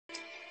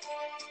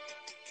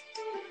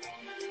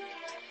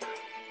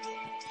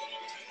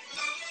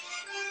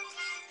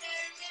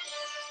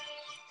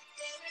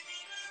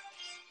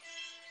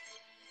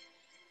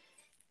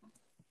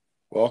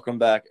Welcome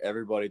back,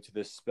 everybody, to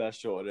this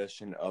special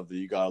edition of the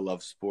You Gotta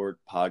Love Sport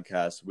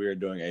podcast. We are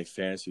doing a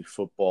fantasy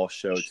football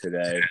show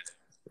today.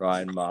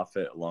 Ryan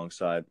Moffitt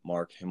alongside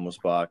Mark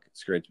Himmelsbach.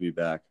 It's great to be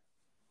back.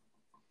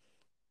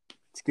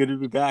 It's good to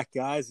be back,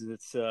 guys.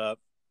 It's a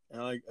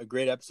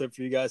great episode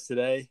for you guys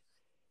today.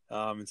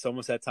 It's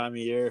almost that time of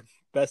year,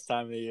 best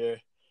time of the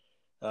year.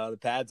 The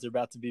pads are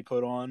about to be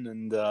put on,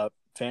 and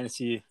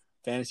fantasy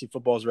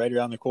football is right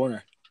around the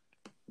corner.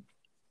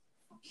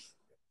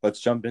 Let's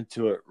jump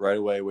into it right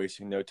away,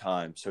 wasting no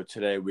time. So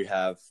today we're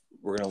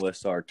going to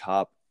list our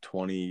top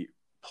 20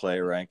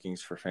 player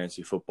rankings for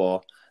fantasy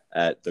football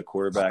at the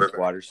quarterback,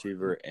 wide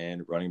receiver,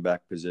 and running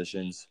back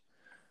positions.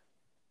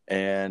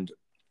 And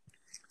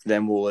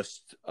then we'll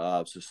list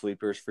some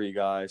sleepers for you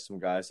guys, some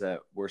guys that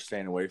we're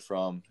staying away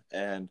from,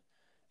 and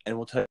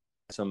we'll tell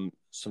you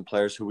some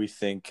players who we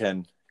think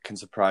can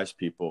surprise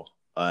people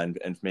and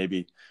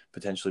maybe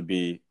potentially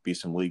be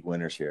some league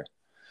winners here.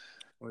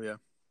 Oh yeah.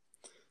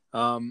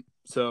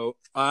 So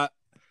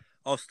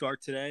I'll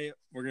start today.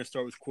 We're going to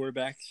start with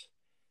quarterbacks.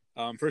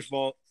 First of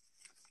all,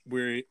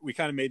 we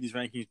kind of made these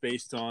rankings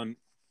based on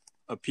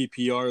a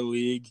PPR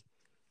league,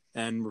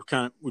 and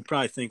we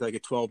probably think like a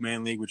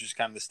 12-man league, which is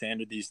kind of the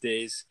standard these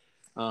days.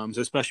 So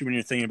especially when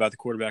you're thinking about the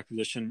quarterback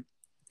position,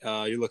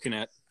 you're looking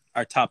at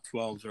our top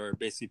 12s are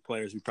basically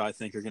players we probably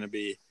think are going to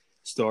be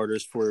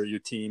starters for your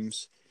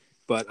teams.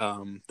 But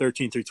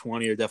 13 through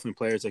 20 are definitely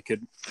players that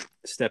could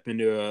step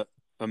into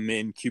a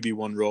main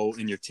QB1 role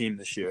in your team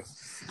this year.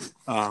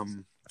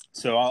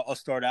 So I'll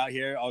start out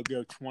here. I'll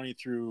go 20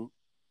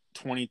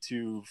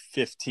 to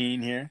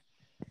 15 here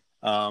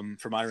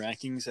for my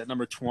rankings. At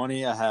number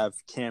 20, I have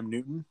Cam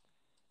Newton.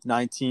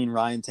 19,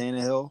 Ryan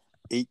Tannehill.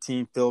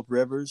 18, Phillip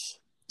Rivers.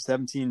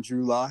 17,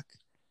 Drew Lock.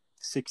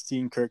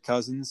 16, Kirk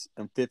Cousins.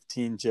 And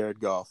 15, Jared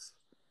Goff.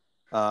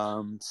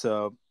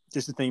 So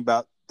just to think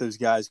about those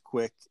guys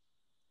quick,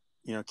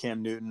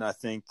 Cam Newton, I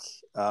think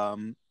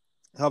he'll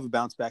have a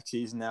bounce-back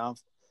season now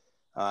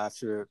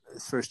after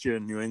his first year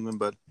in New England.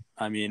 But,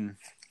 I mean,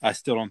 I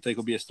still don't think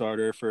he'll be a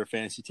starter for a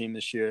fantasy team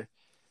this year.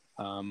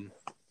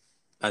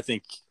 I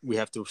think we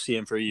have to see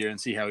him for a year and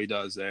see how he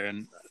does there.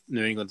 And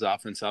New England's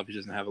offense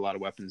obviously doesn't have a lot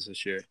of weapons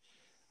this year.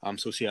 So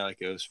we'll see how that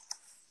goes.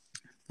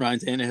 Ryan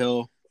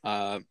Tannehill,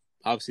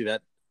 obviously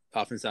that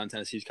offense down in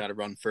Tennessee's kind of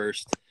run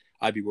first.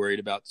 I'd be worried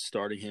about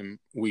starting him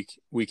week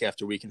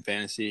after week in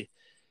fantasy.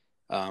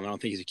 I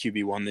don't think he's a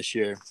QB1 this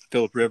year.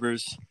 Phillip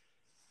Rivers,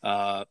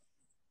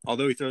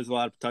 although he throws a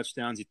lot of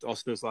touchdowns, he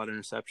also throws a lot of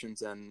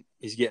interceptions, and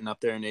he's getting up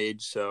there in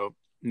age. So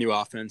new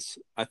offense.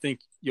 I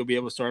think you'll be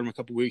able to start him a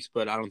couple weeks,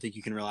 but I don't think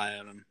you can rely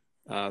on him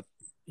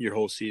your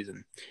whole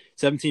season.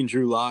 17,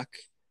 Drew Lock.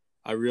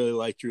 I really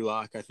like Drew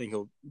Lock. I think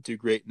he'll do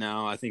great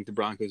now. I think the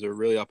Broncos are a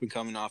really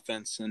up-and-coming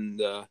offense,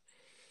 and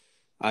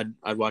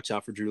I'd watch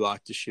out for Drew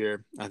Lock this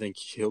year. I think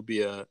he'll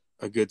be a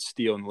good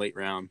steal in the late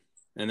round.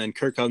 And then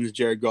Kirk Cousins,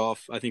 Jared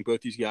Goff. I think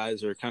both these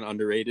guys are kind of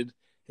underrated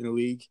in the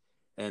league,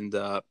 and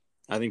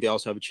I think they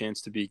also have a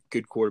chance to be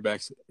good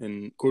quarterbacks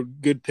and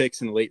good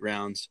picks in the late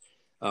rounds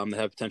that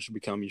have potential to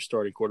become your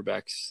starting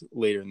quarterbacks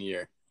later in the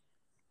year.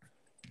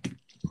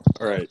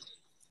 All right.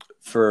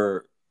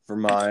 For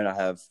mine, I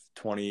have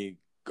 20,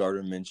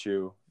 Gardner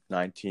Minshew.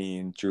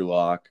 19, Drew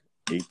Lock.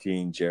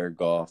 18, Jared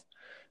Goff.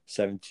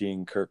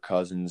 17, Kirk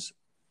Cousins.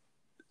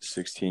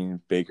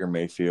 16, Baker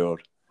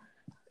Mayfield.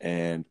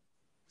 And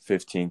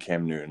 15,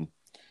 Cam Newton.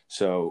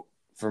 So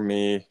for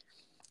me,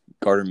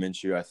 Gardner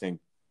Minshew, I think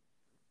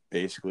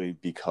basically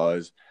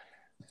because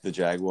the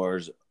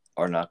Jaguars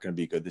are not going to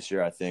be good this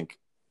year, I think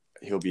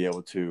he'll be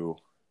able to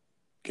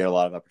get a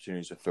lot of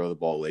opportunities to throw the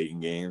ball late in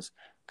games,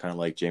 kind of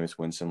like Jameis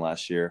Winston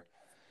last year.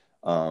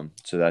 So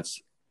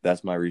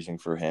that's my reasoning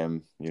for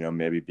him,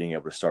 maybe being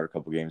able to start a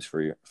couple games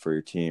for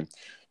your team.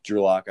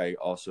 Drew Lock, I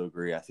also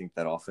agree. I think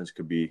that offense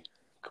could be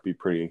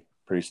pretty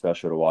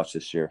special to watch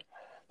this year.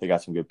 They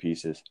got some good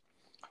pieces.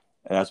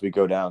 And as we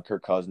go down,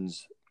 Kirk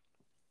Cousins,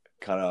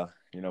 kind of,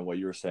 what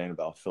you were saying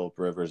about Phillip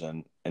Rivers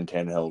and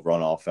Tannehill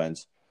run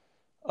offense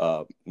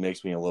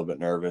makes me a little bit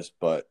nervous,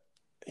 but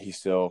he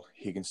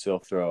can still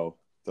throw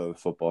the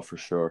football for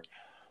sure.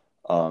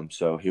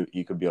 So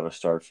he could be able to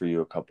start for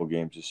you a couple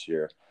games this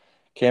year.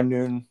 Cam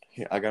Newton,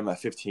 I got him at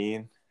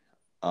 15.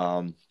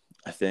 I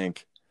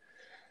think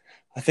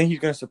he's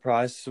going to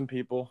surprise some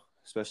people,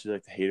 especially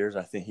like the haters.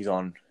 I think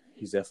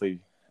he's definitely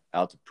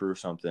out to prove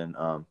something.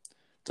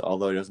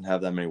 Although he doesn't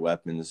have that many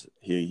weapons,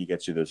 he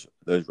gets you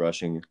those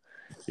rushing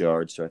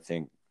yards. So I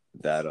think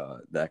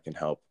that can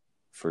help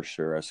for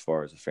sure as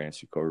far as a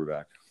fantasy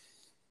quarterback.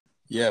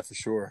 Yeah, for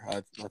sure.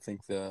 I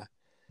think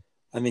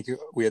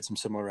we had some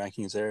similar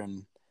rankings there,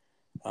 and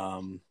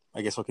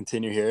I guess I'll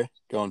continue here.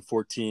 Going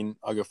 14,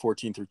 I'll go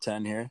 14 through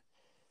 10 here.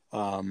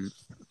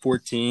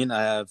 14,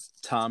 I have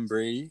Tom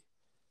Brady.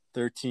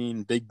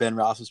 13, Big Ben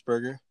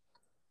Roethlisberger.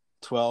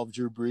 12,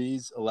 Drew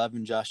Brees.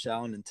 11, Josh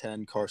Allen, and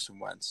 10, Carson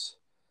Wentz.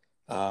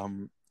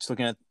 Just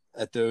looking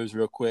at those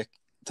real quick.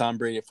 Tom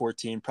Brady at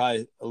 14,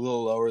 probably a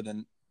little lower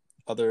than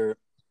other,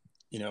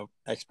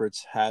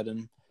 experts had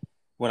him.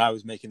 When I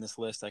was making this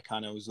list, I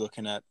kind of was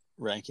looking at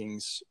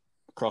rankings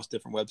across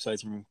different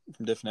websites from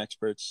different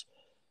experts.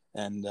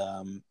 And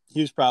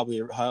he was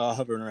probably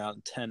hovering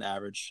around 10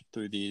 average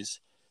through these.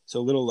 So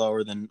a little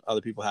lower than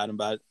other people had him.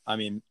 But, I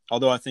mean,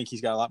 although I think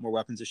he's got a lot more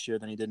weapons this year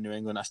than he did in New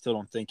England, I still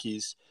don't think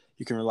you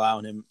can rely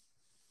on him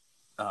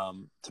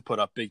to put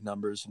up big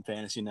numbers in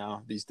fantasy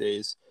now these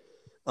days.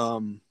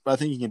 But I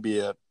think he can be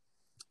a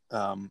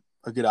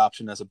good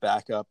option as a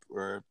backup,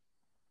 or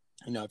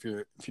if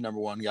your number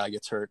one guy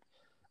gets hurt.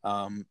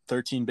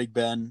 13, Big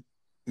Ben.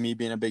 Me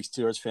being a big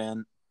Steelers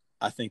fan,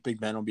 I think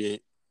Big Ben will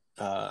be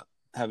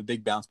have a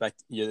big bounce back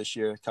year this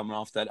year, coming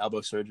off that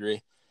elbow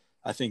surgery.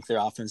 I think their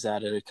offense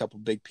added a couple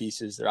big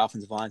pieces. Their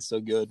offensive line's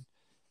still good.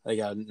 They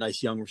got a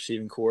nice young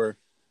receiving core.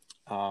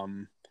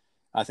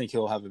 I think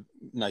he'll have a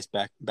nice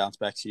bounce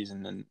back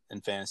season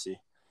in fantasy.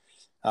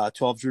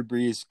 12, Drew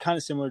Brees, kind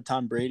of similar to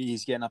Tom Brady.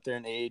 He's getting up there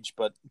in age,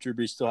 but Drew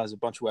Brees still has a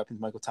bunch of weapons.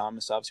 Michael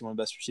Thomas, obviously one of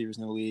the best receivers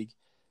in the league.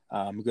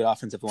 A good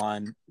offensive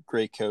line,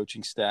 great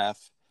coaching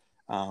staff,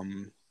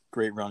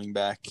 great running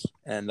back.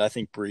 And I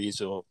think Brees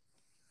will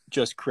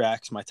just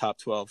cracks my top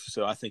 12.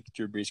 So I think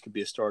Drew Brees could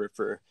be a starter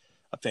for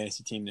a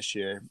fantasy team this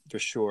year for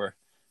sure,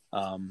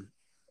 and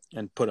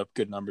put up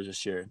good numbers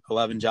this year.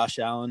 11, Josh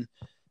Allen.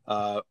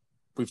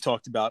 We've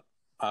talked about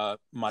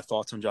my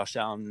thoughts on Josh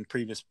Allen in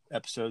previous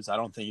episodes. I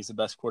don't think he's the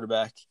best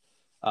quarterback.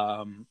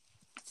 I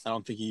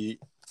think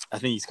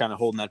he's kind of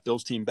holding that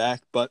Bills team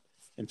back, but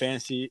in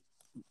fantasy,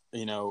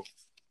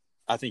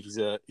 I think he's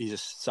a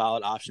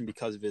solid option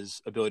because of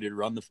his ability to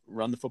run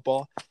the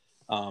football.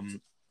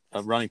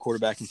 A running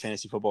quarterback in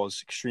fantasy football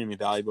is extremely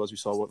valuable, as we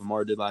saw what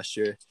Lamar did last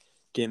year,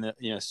 getting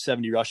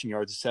 70 rushing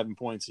yards, 7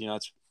 points.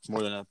 It's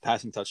more than a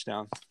passing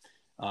touchdown,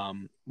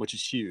 which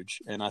is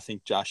huge. And I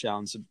think Josh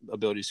Allen's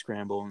ability to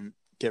scramble and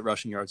get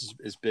rushing yards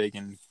is big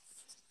and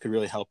could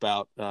really help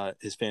out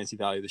his fantasy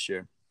value this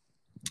year.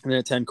 And then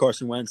at 10,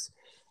 Carson Wentz.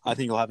 I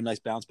think he'll have a nice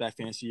bounce back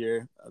fantasy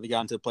year. They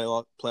got into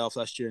the playoffs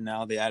last year.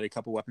 Now they added a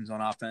couple weapons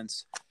on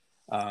offense.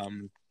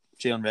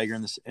 Jalen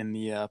Reagor in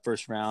the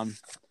first round,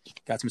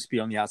 got some speed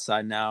on the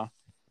outside now.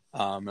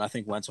 And I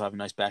think Wentz will have a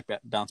nice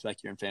bounce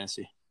back year in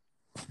fantasy.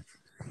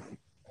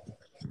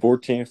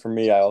 14 for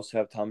me, I also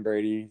have Tom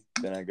Brady.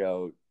 Then I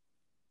go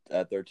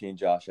at 13,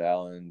 Josh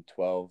Allen.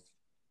 12,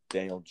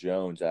 Daniel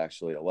Jones,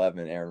 actually.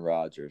 11, Aaron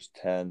Rodgers.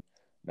 10,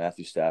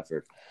 Matthew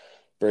Stafford.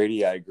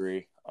 Brady, I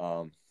agree,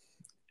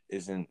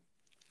 isn't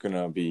going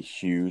to be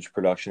huge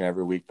production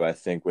every week, but I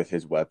think with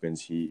his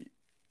weapons,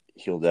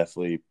 he'll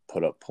definitely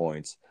put up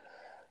points.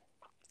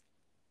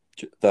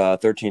 The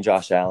 13,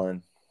 Josh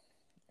Allen,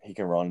 he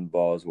can run the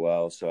ball as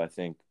well, so I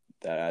think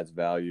that adds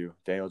value.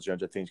 Daniel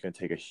Jones, I think, is going to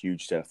take a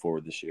huge step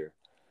forward this year.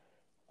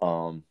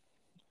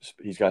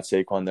 He's got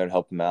Saquon there to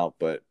help him out,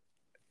 but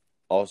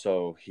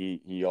also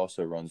he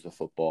also runs the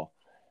football.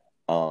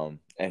 And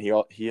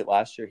he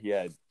last year he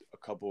had a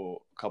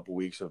couple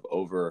weeks of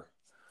over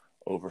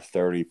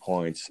 30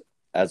 points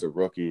as a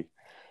rookie,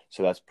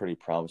 so that's pretty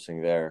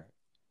promising there.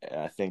 And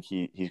I think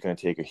he's going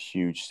to take a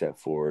huge step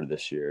forward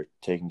this year,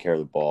 taking care of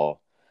the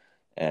ball.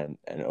 And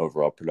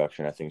overall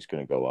production, I think, is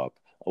going to go up.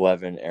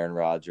 11, Aaron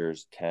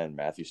Rodgers. 10,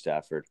 Matthew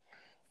Stafford.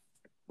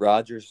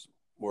 Rodgers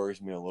worries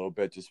me a little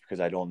bit just because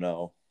I don't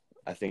know.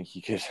 I think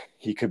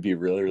he could be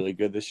really, really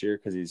good this year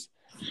because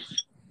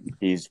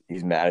he's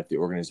mad at the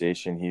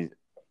organization. He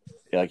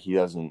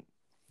doesn't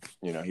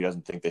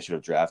think they should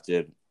have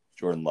drafted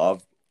Jordan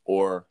Love,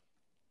 or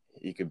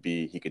he could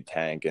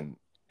tank and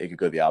it could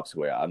go the opposite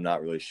way. I'm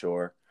not really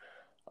sure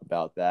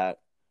about that.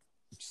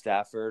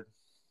 Stafford.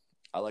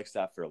 I like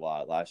Stafford a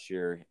lot. Last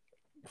year,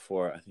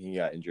 before I think he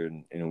got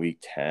injured in week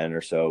 10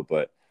 or so,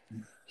 but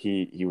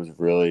he was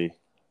really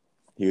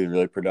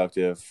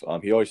productive.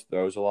 He always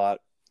throws a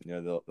lot.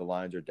 The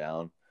lines are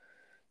down.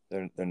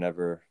 They're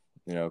never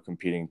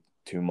competing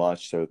too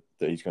much, so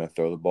that he's going to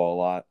throw the ball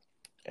a lot,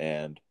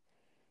 and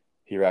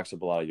he racks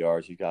up a lot of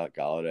yards. He got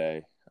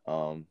Galladay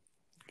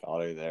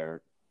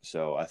there,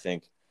 so I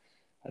think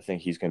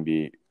he's going to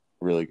be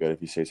really good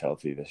if he stays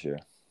healthy this year.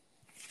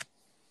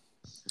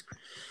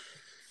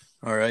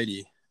 All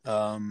righty.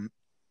 And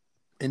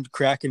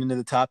cracking into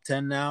the top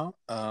 10 now.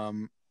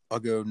 I'll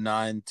go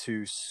 9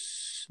 through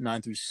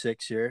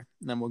 6 here.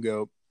 And then we'll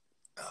go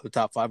the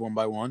top 5 one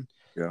by one.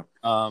 Yeah.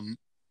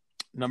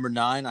 Number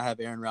 9, I have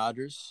Aaron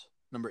Rodgers.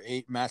 Number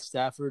 8, Matt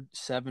Stafford.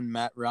 7,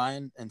 Matt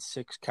Ryan. And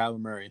 6,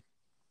 Kyler Murray.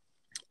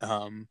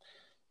 So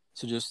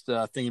just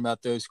thinking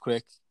about those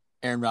quick.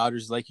 Aaron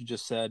Rodgers, like you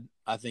just said,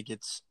 I think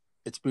it's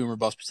boom or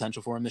bust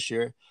potential for him this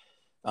year.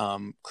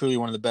 Clearly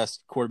one of the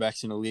best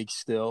quarterbacks in the league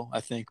still,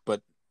 I think,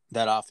 but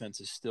that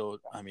offense is still,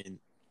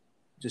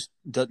 just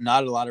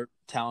not a lot of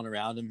talent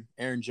around him.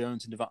 Aaron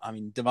Jones and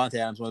Devontae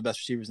Adams, one of the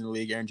best receivers in the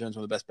league. Aaron Jones,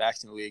 one of the best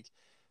backs in the league.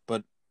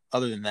 But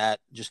other than that,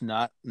 just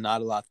not a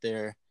lot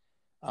there,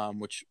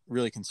 which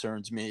really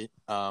concerns me.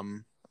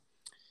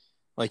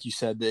 Like you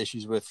said, the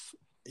issues with,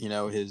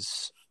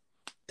 his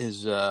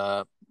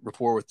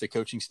rapport with the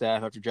coaching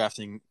staff after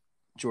drafting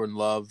Jordan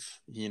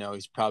Love,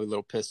 he's probably a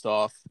little pissed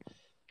off.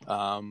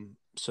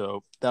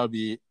 So that'll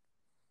be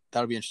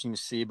interesting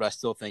to see, but I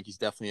still think he's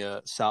definitely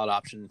a solid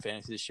option in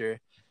fantasy this year.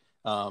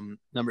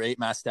 Number 8,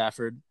 Matt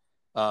Stafford.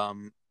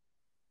 Um,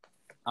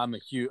 I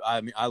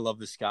love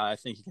this guy. I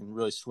think he can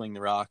really swing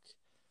the rock.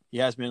 He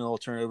has been a little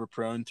turnover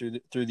prone through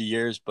the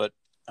years, but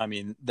I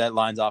mean that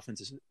Lions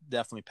offense is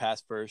definitely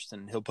pass first,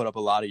 and he'll put up a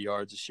lot of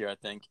yards this year. I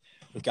think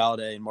with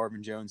Galladay and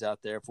Marvin Jones out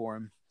there for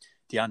him,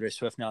 DeAndre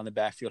Swift now in the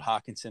backfield,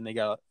 Hawkinson, they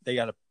got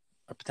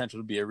a potential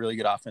to be a really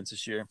good offense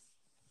this year.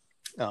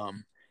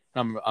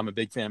 I'm a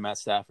big fan of Matt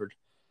Stafford.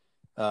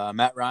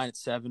 Matt Ryan at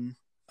 7,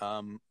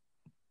 kind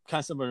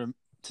of similar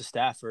to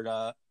Stafford.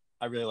 I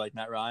really like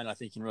Matt Ryan. I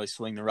think he can really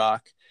swing the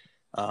rock.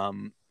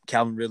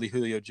 Calvin Ridley,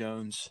 Julio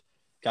Jones,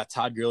 got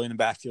Todd Gurley in the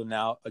backfield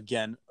now.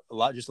 Again, a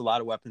lot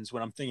of weapons.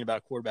 When I'm thinking about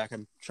a quarterback,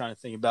 I'm trying to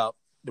think about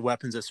the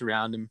weapons that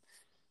surround him.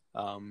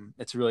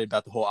 It's really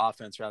about the whole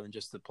offense rather than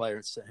just the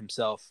player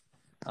himself.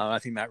 I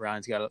think Matt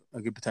Ryan's got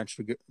a good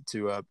potential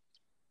to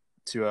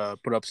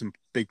put up some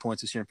big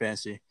points this year in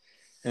fantasy.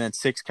 And then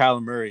 6,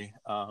 Kyler Murray.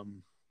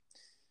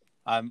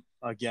 I'm,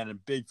 again, a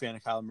big fan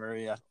of Kyler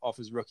Murray off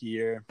his rookie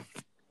year.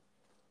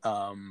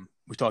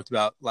 We talked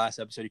about last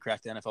episode, he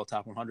cracked the NFL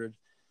top 100.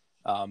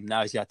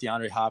 Now he's got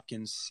DeAndre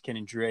Hopkins,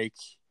 Kenny Drake,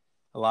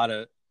 a lot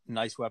of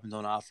nice weapons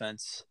on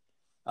offense.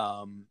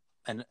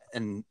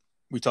 And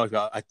we talked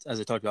about, as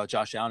I talked about,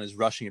 Josh Allen, his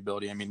rushing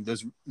ability. I mean,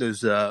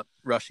 those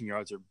rushing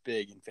yards are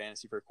big in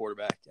fantasy for a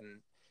quarterback, and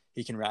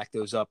he can rack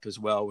those up as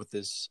well with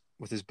his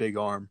big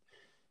arm.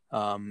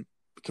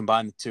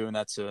 Combine the two, and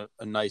that's a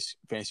nice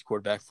fantasy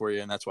quarterback for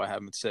you, and that's why I have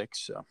him at 6.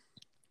 So,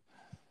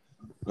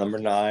 Number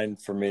 9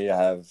 for me,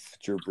 I have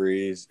Drew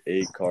Brees,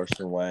 8,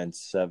 Carson Wentz,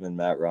 7,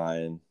 Matt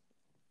Ryan,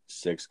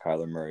 6,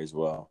 Kyler Murray as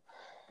well.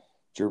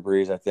 Drew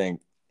Brees, I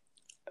think,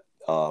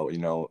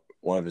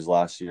 one of his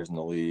last years in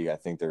the league, I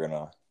think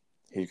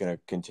he's gonna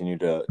continue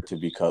to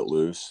be cut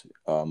loose.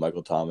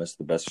 Michael Thomas,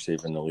 the best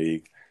receiver in the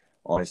league,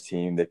 on his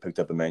team. They picked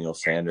up Emmanuel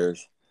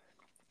Sanders.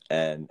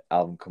 And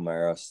Alvin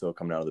Kamara still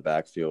coming out of the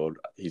backfield.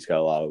 He's got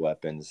a lot of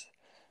weapons.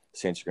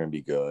 Saints are going to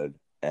be good.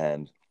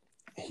 And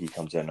he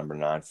comes in at number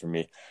 9 for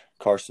me.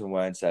 Carson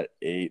Wentz at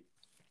 8.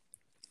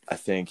 I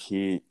think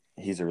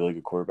he's a really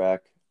good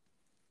quarterback.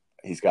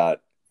 He's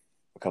got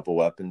a couple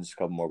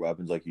more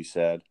weapons, like you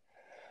said.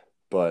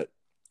 But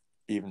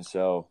even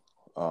so,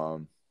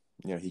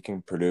 he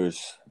can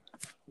produce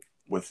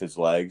with his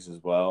legs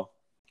as well.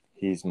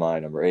 He's my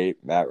number 8.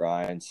 Matt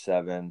Ryan,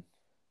 7.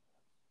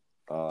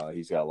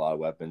 He's got a lot of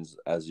weapons,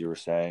 as you were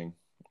saying.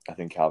 I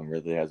think Calvin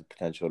Ridley has the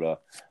potential to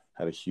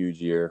have a huge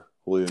year.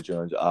 Julio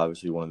Jones,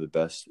 obviously one of the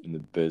best in the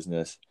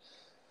business.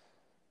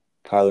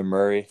 Kyler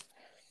Murray,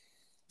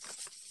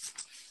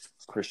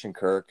 Christian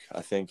Kirk.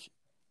 I think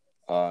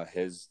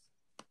his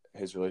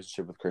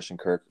relationship with Christian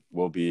Kirk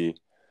will be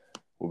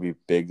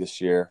big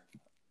this year.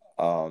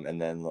 And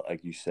then,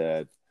 like you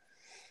said,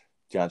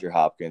 DeAndre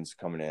Hopkins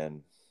coming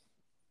in.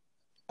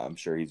 I'm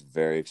sure he's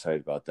very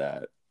excited about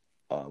that.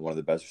 One of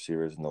the best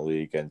receivers in the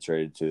league and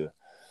traded to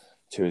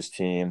his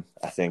team.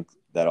 I think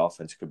that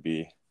offense could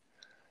be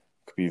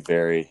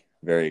very,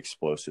 very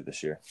explosive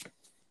this year.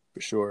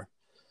 For sure.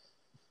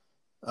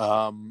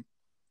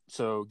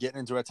 So getting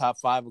into our top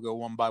 5, we'll go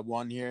one by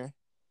one here.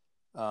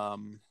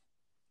 I'll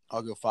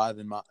go 5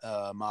 and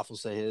Moff will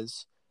say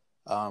his.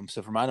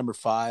 So for my number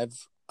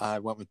 5, I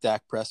went with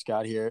Dak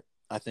Prescott here.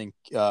 I think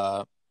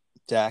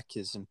Dak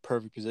is in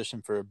perfect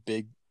position for a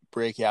big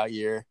breakout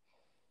year.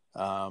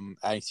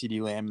 Adding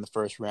CeeDee Lamb in the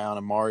first round.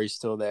 Amari's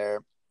still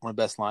there. One of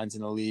the best lines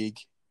in the league.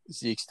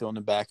 Zeke's still in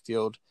the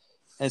backfield.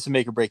 And it's a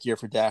make or break year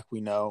for Dak, we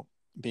know,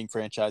 being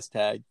franchise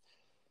tagged.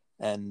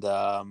 And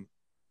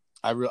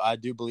I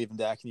do believe in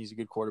Dak, and he's a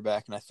good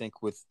quarterback. And I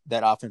think with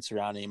that offense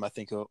surrounding him, I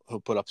think he'll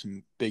put up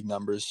some big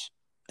numbers.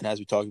 And as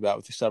we talked about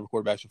with the several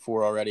quarterbacks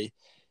before already,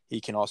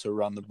 he can also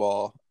run the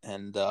ball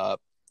and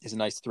is a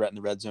nice threat in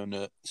the red zone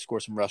to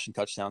score some rushing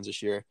touchdowns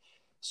this year.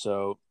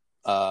 So,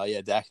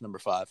 Dak number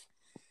 5.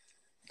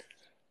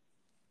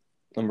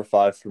 Number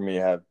 5 for me,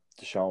 I have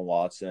Deshaun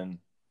Watson.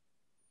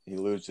 He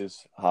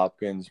loses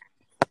Hopkins.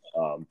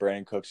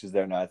 Brandon Cooks is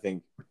there now. I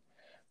think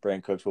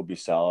Brandon Cooks will be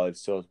solid.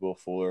 So is Will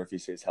Fuller if he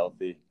stays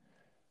healthy.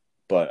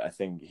 But I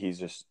think he's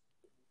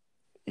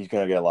going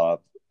to get a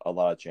lot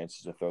of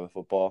chances to throw the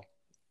football,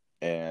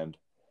 and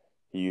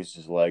he used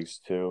his legs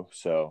too.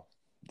 So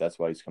that's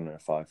why he's coming in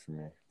at 5 for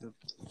me.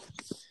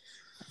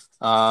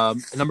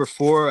 Number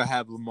 4, I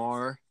have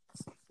Lamar.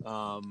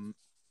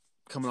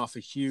 Coming off a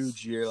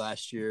huge year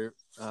last year,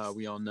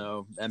 we all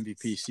know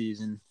MVP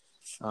season.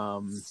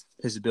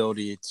 His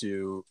ability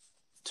to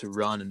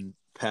run and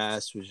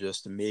pass was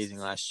just amazing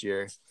last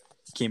year.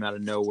 Came out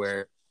of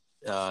nowhere,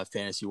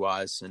 fantasy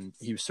wise, and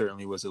he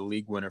certainly was a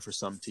league winner for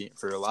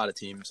a lot of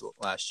teams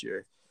last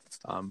year,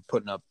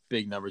 putting up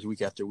big numbers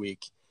week after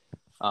week.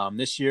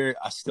 This year,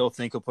 I still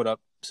think he'll put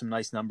up some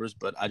nice numbers,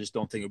 but I just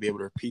don't think he'll be able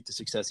to repeat the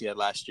success he had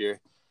last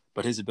year.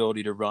 But his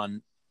ability to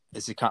run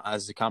is a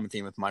common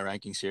theme with my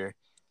rankings here.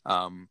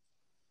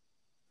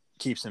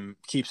 Keeps him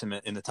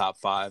in the top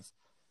 5.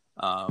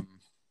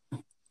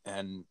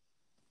 And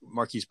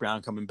Marquise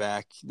Brown coming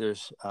back.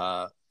 There's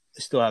they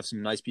still have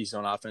some nice pieces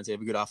on offense. They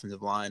have a good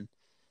offensive line.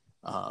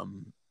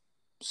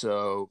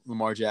 So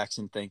Lamar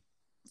Jackson, think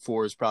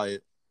 4 is probably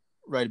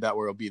right about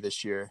where he'll be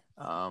this year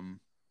in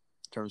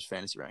terms of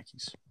fantasy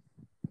rankings.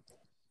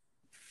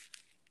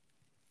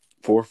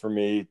 4 for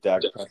me,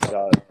 Dak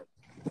Prescott.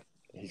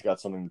 He's got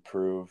something to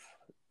prove.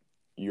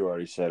 You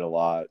already said a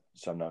lot,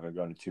 so I'm not going to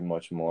go into too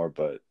much more,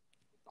 but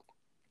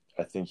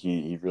I think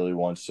he really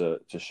wants to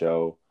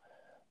show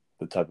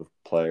the type of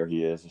player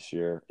he is this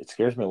year. It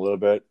scares me a little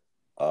bit.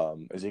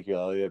 Ezekiel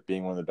Elliott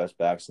being one of the best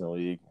backs in the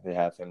league, they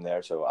have him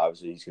there, so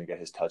obviously he's going to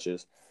get his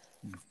touches.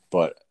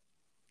 But,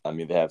 I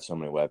mean, they have so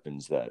many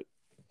weapons that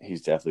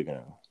he's definitely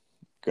going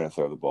to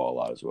throw the ball a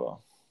lot as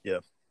well.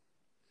 Yeah.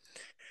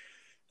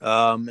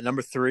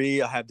 Number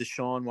 3, I have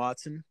Deshaun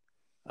Watson.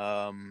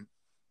 Kind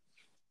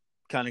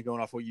of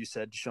going off what you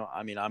said, Deshaun.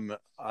 I mean, I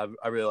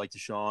really like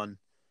Deshaun.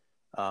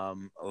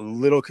 I'm a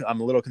little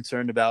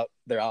concerned about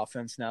their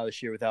offense now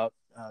this year without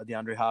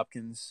DeAndre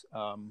Hopkins.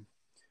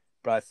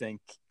 But I think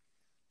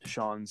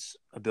Deshaun's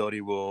ability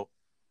will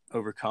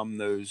overcome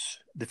those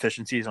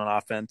deficiencies on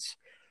offense,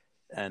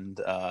 and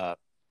I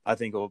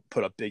think he'll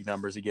put up big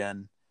numbers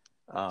again.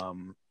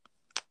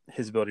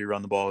 His ability to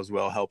run the ball as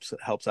well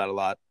helps out a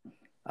lot.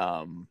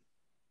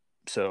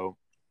 So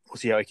we'll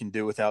see how he can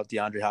do without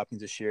DeAndre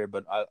Hopkins this year,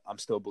 but I'm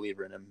still a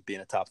believer in him being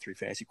a top 3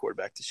 fantasy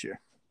quarterback this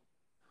year.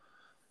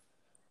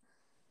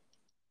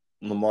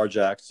 Lamar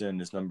Jackson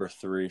is number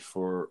 3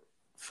 for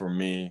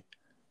me.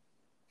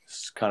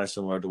 It's kind of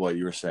similar to what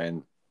you were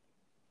saying.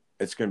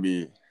 I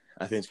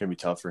think it's gonna be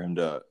tough for him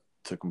to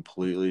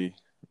completely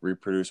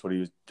reproduce what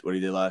he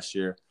did last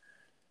year.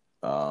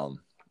 I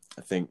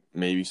think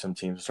maybe some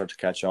teams will start to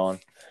catch on.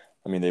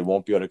 I mean, they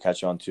won't be able to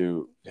catch on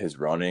to his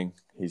running.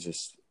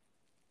 He's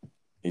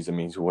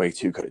way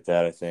too good at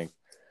that, I think.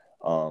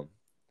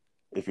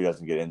 If he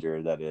doesn't get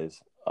injured, that is.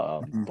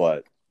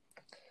 But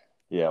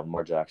yeah,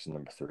 Lamar Jackson,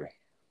 number 3.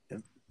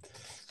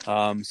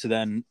 So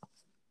then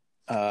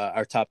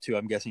our top 2,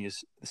 I'm guessing,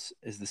 is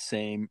the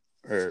same,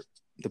 or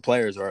the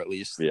players are at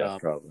least. Yeah,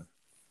 probably.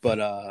 But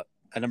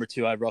at number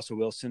 2, I have Russell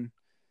Wilson.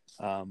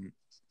 One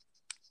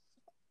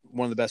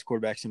of the best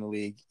quarterbacks in the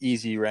league.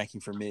 Easy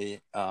ranking for me.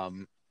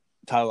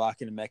 Tyler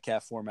Lockett and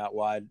Metcalf form out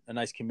wide. A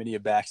nice committee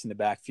of backs in the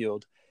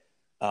backfield.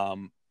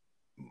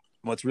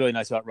 What's really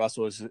nice about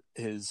Russell is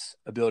his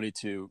ability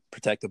to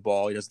protect the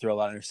ball. He doesn't throw a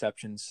lot of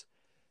interceptions.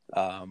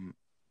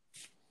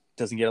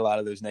 Doesn't get a lot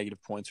of those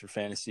negative points for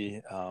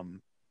fantasy.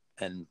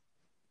 And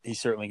he's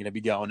certainly going to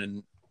be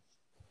going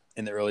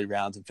in the early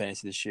rounds in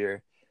fantasy this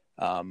year.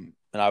 And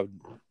I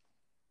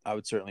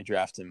would certainly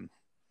draft him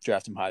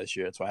high this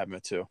year. That's why I have him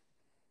at 2.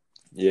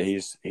 Yeah,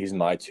 he's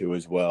my 2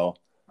 as well.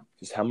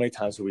 Just how many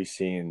times have we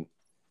seen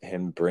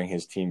him bring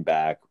his team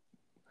back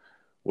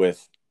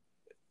with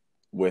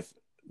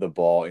the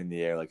ball in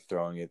the air, like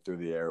throwing it through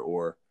the air,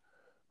 or,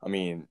 I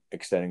mean,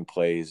 extending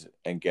plays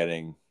and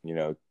getting,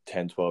 10,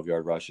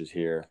 12-yard rushes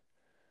here,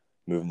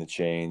 moving the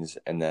chains,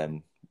 and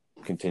then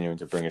continuing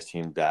to bring his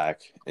team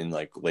back in,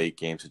 like, late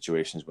game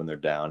situations when they're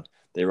down.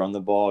 They run the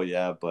ball,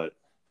 yeah, but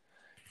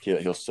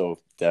he'll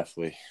still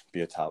definitely be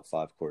a top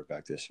 5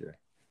 quarterback this year.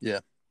 Yeah,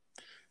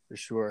 for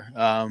sure.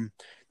 The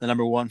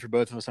number 1 for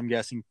both of us, I'm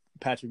guessing,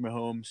 Patrick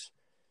Mahomes.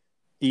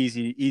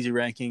 Easy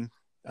ranking.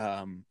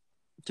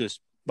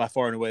 Just by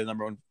far and away the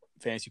number 1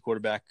 fantasy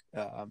quarterback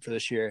for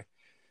this year.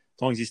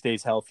 As long as he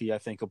stays healthy, I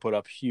think he'll put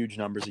up huge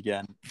numbers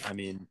again. I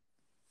mean,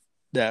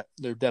 that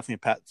they're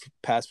definitely a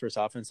pass first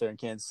offense there in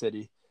Kansas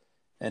City,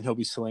 and he'll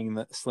be slinging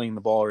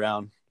the ball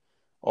around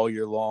all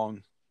year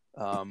long.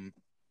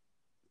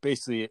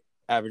 Basically,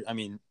 average. I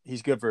mean,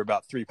 he's good for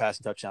about 3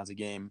 passing touchdowns a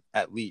game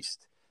at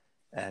least,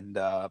 and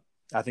I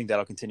think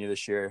that'll continue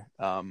this year.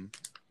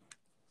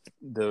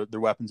 Their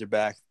weapons are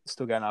back.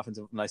 Still got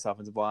an nice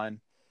offensive line.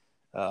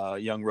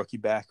 Young rookie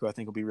back who I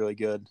think will be really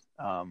good.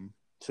 So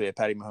yeah,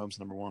 Patty Mahomes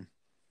number 1.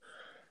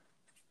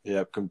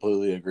 Yeah,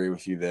 completely agree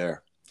with you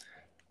there.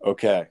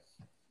 Okay,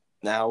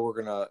 now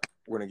we're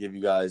gonna give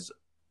you guys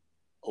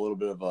a little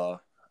bit of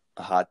a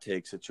hot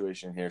take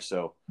situation here.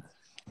 So,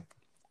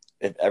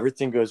 if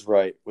everything goes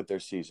right with their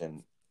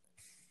season,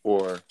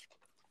 or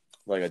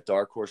like a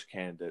dark horse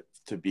candidate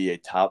to be a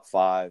top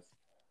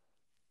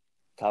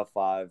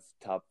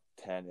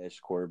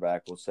 10-ish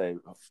quarterback, we'll say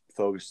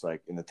focus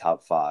like in the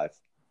top 5.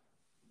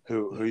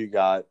 Who you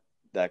got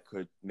that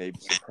could maybe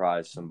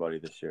surprise somebody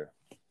this year?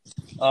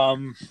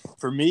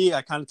 For me,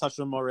 I kind of touched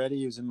on him already.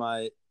 He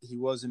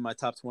was in my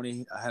top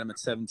 20. I had him at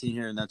 17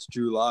 here, and that's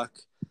Drew Lock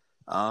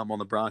on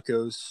the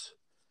Broncos.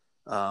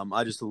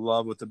 I just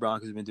love what the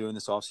Broncos have been doing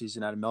this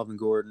offseason. Out of Melvin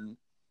Gordon,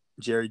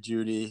 Jerry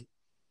Jeudy,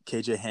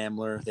 KJ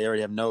Hamler. They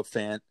already have Noah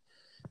Fant.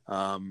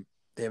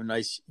 They have a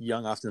nice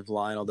young offensive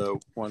line, although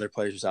one of their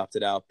players just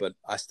opted out. But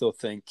I still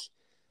think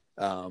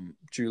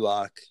Drew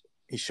Lock,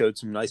 he showed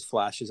some nice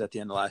flashes at the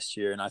end of last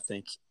year, and I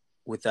think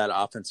with that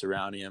offense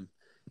around him,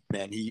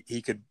 man,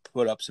 he could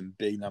put up some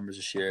big numbers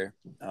this year.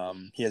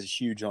 He has a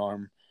huge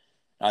arm.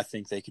 I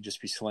think they could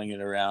just be slinging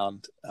it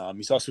around.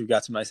 He's also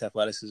got some nice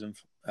athleticism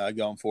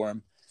going for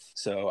him.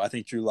 So I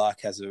think Drew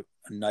Lock has a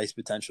nice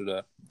potential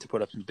to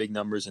put up some big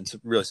numbers and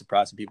really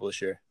surprise some people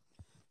this year.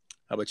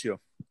 How about you?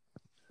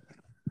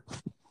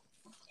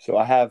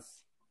 So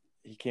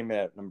he came in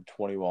at number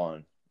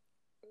 21.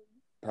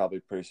 probably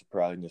pretty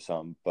surprising to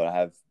some, but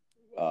I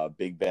have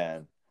Big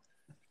Ben.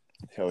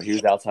 So he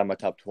was outside my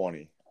top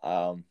 20.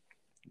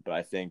 But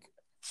I think,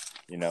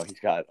 he's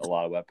got a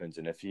lot of weapons,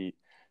 and if he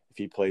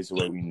plays the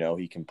way we know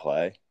he can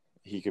play,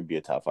 he could be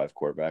a top 5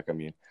 quarterback. I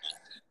mean,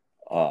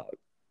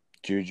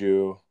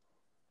 Juju,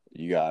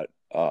 you got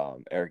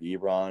Eric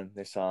Ebron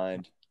they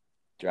signed,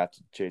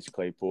 drafted Chase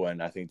Claypool,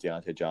 and I think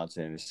Deontay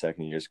Johnson in his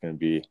second year is going to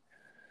be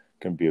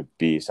a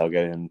beast.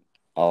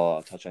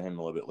 I'll touch on him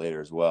a little bit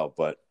later as well,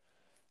 but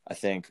I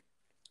think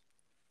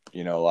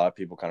a lot of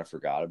people kind of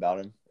forgot about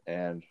him,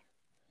 and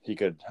I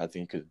think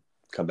he could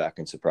come back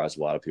and surprise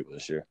a lot of people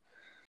this year.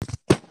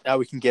 Now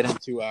we can get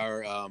into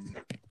our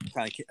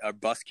our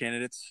bust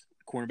candidates,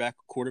 quarterback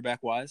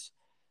wise.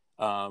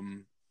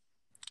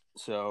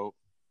 So,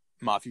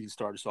 Ma, if you can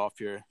start us off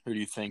here, who do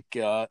you think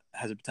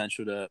has a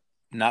potential to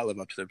not live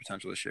up to their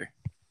potential this year?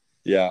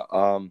 Yeah,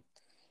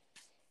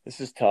 this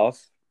is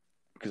tough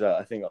because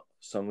I think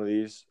some of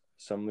these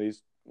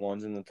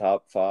ones in the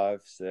top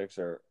 5, 6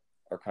 are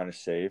kind of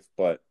safe,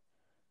 but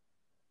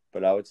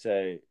I would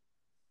say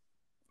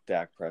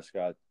Dak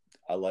Prescott.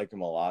 I like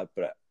him a lot,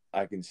 but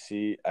I can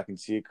see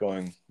it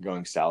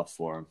going south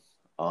for him.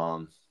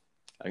 I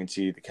can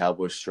see the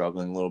Cowboys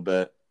struggling a little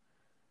bit,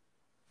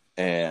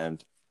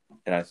 and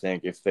I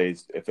think if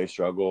they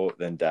struggle,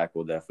 then Dak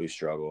will definitely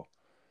struggle.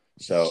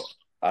 So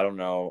I don't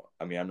know.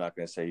 I mean, I'm not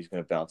going to say he's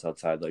going to bounce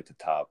outside like the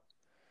top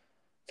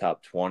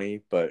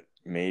 20, but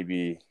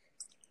maybe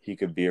he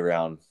could be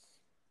around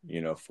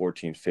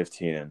 14,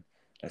 15, and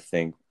I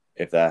think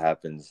if that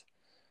happens,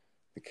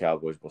 the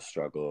Cowboys will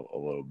struggle a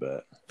little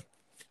bit.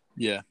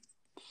 Yeah,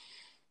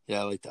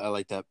 I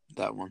like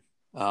that one.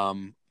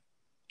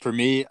 For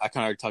me, I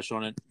kind of already touched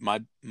on it.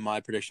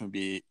 My prediction would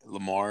be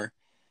Lamar.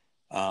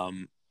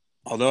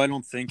 Although I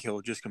don't think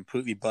he'll just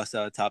completely bust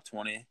out of top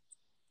 20.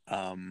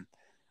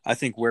 I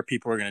think where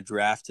people are going to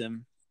draft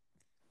him,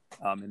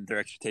 and their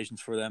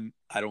expectations for them,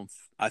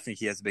 I think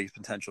he has the biggest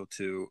potential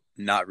to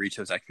not reach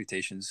those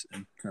expectations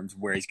in terms of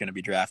where he's going to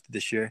be drafted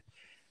this year.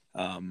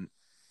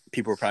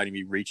 People are probably going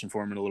to be reaching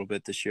for him a little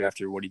bit this year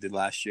after what he did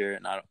last year,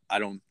 and I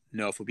don't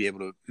know if he'll be able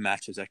to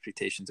match those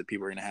expectations that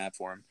people are going to have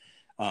for him,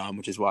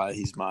 which is why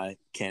he's my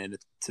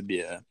candidate to be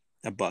a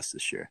bust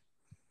this year.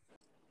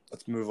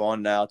 Let's move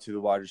on now to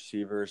the wide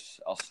receivers.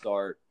 I'll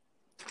start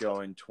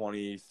going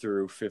 20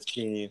 through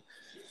 15.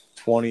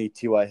 20,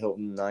 T.Y.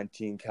 Hilton.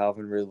 19,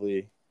 Calvin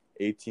Ridley.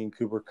 18,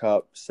 Cooper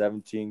Kupp.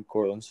 17,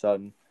 Courtland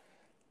Sutton.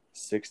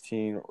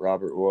 16,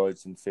 Robert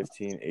Woods. And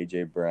 15,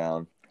 A.J.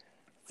 Brown. I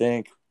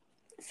think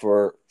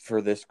for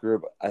this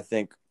group, I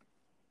think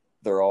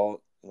they're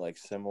all like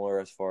similar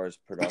as far as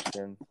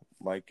production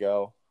might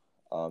go.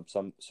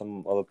 Some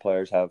other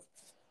players have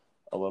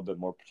a little bit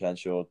more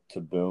potential to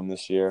boom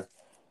this year.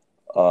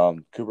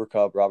 Cooper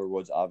Kupp, Robert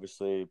Woods,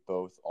 obviously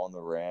both on the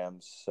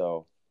Rams,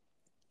 so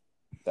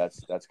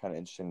that's kind of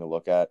interesting to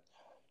look at.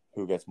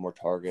 Who gets more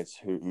targets?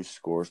 Who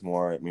scores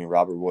more? I mean,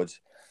 Robert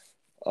Woods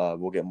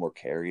will get more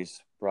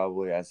carries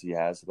probably as he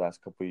has the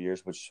last couple of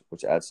years, which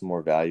adds some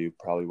more value.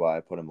 Probably why I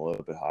put him a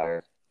little bit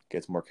higher.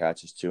 Gets more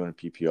catches too in a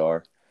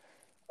PPR.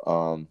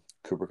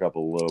 Cooper Kupp a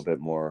little bit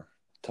more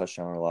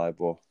touchdown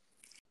reliable.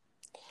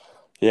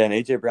 Yeah, and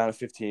A.J. Brown at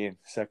 15,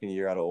 second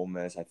year out of Ole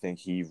Miss. I think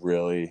he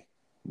really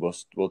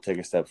will take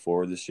a step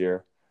forward this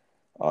year.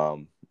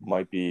 I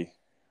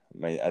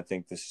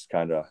think this is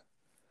kind of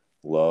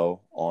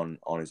low on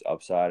his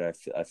upside. I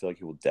feel like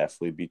he will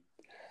definitely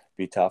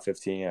be top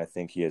 15. I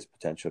think he has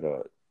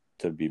potential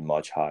to be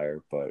much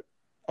higher, but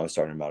I'm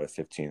starting him out at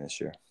 15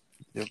 this year.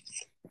 Yep.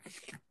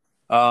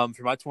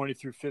 For my 20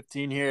 through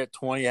 15 here, at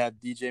 20 I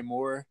have DJ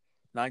Moore,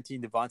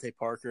 19 Devontae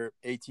Parker,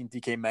 18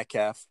 DK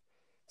Metcalf,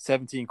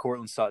 17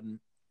 Courtland Sutton,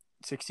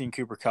 16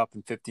 Cooper Kupp,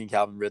 and 15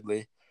 Calvin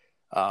Ridley.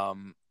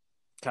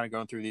 Kind of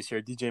going through these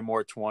here. DJ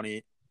Moore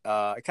 20.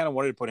 I kind of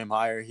wanted to put him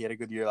higher. He had a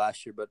good year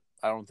last year, but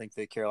I don't think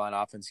the Carolina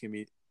offense is going to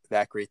be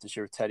that great this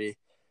year with Teddy.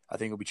 I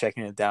think he'll be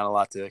checking it down a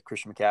lot to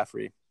Christian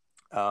McCaffrey.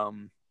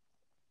 19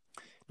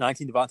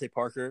 Devontae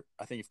Parker.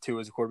 I think if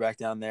Tua is a quarterback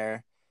down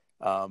there,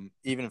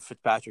 even if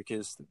Fitzpatrick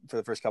is for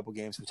the first couple of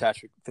games,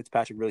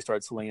 Fitzpatrick really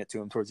started slinging it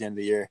to him towards the end of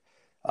the year.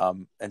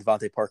 And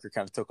Devontae Parker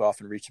kind of took off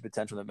and reached the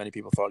potential that many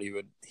people thought he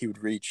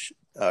would reach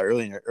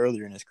earlier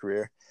in his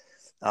career.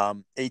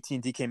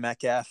 18 DK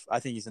Metcalf. I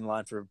think he's in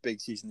line for a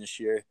big season this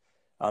year.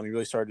 He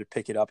really started to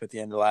pick it up at the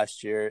end of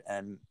last year,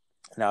 and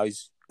now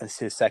it's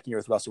his second year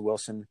with Russell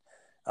Wilson.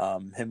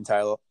 Him and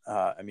Tyler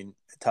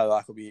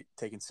Lock will be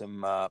taking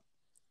some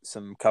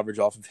coverage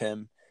off of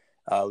him,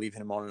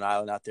 leaving him on an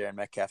island out there, and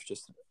Metcalf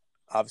just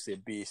obviously a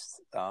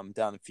beast down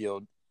the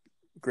field.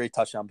 Great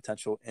touchdown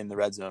potential in the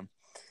red zone.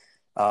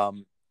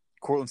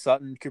 Courtland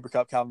Sutton, Cooper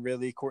Kupp, Calvin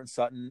Ridley. Courtland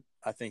Sutton,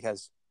 I think,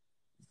 has,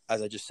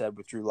 as I just said,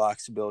 with Drew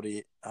Lock's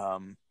ability,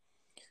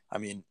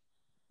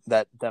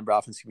 that Denver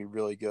offense can be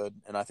really good,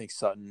 and I think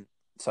Sutton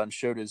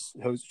showed his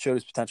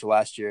potential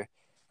last year.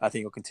 I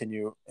think he'll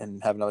continue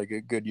and have another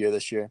good year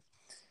this year.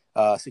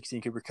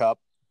 16 Cooper Kupp,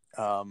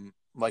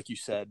 like you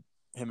said,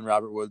 him and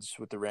Robert Woods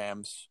with the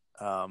Rams,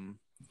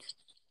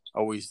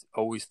 always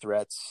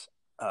threats.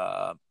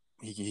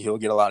 he'll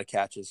get a lot of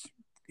catches.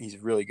 He's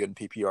really good in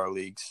PPR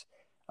leagues.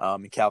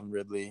 And Calvin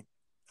Ridley,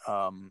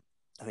 I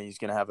think he's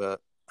going to have a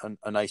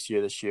nice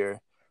year this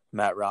year.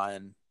 Matt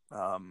Ryan,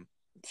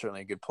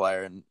 certainly a good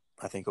player, and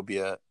I think he'll be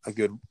a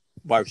good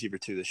wide receiver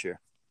too this year.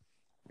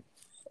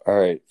 All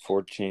right,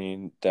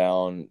 14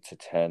 down to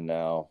 10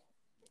 now.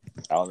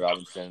 Allen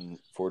Robinson,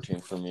 14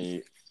 for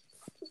me.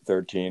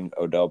 13,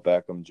 Odell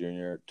Beckham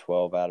Jr.,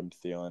 12, Adam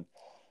Thielen,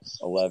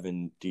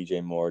 11,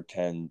 DJ Moore,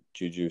 10,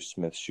 Juju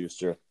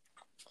Smith-Schuster.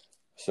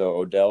 So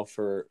Odell's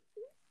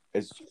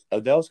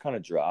kind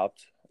of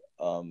dropped.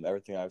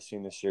 Everything I've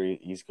seen this year,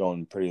 he's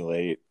going pretty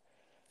late.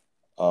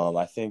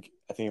 I think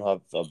he'll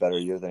have a better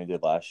year than he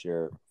did last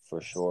year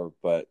for sure,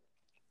 but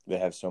they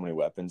have so many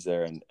weapons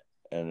there, and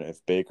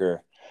if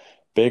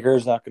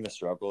Baker's not going to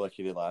struggle like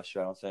he did last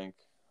year, I don't think,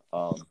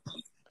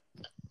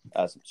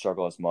 as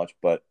much,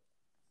 but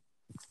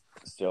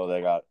still,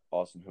 they got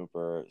Austin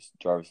Hooper,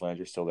 Jarvis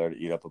Landry still there to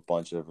eat up a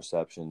bunch of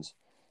receptions.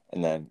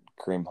 And then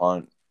Kareem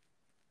Hunt,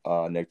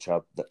 Nick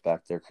Chubb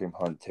back there. Kareem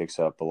Hunt takes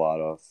up a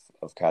lot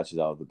of catches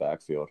out of the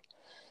backfield.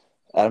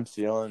 Adam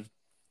Thielen,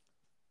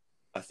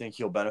 I think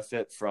he'll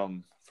benefit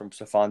from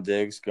Stephon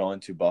Diggs going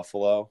to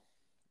Buffalo.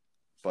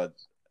 But,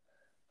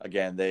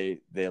 again, they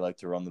like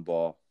to run the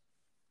ball.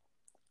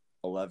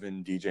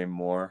 11, DJ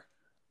Moore.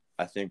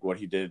 I think what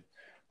he did –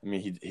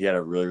 he had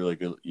a really, really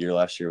good year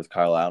last year with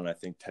Kyle Allen. I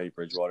think Teddy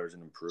Bridgewater is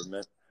an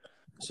improvement.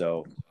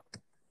 So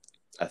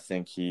I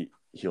think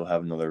he'll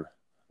have another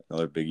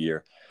big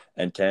year.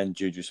 And 10,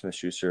 Juju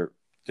Smith-Schuster,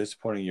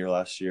 disappointing year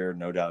last year,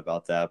 no doubt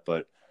about that.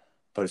 But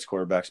his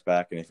quarterback's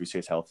back, and if he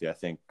stays healthy, I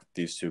think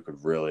these two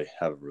could really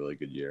have a really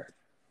good year.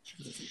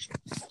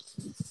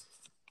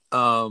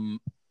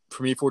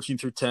 For me, 14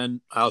 through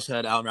 10, I also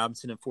had Allen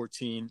Robinson at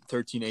 14,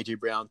 13, A.J.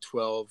 Brown,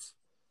 12,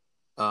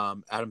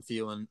 Adam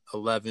Thielen,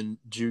 11,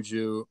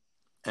 Juju,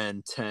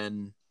 and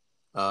 10,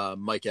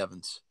 Mike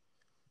Evans.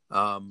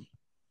 Allen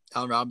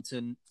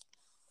Robinson,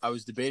 I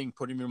was debating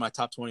putting him in my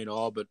top 20 at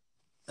all, but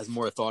as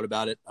more I thought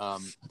about it,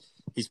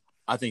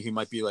 I think he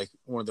might be like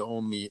one of the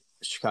only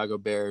Chicago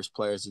Bears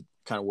players that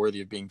kind of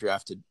worthy of being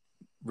drafted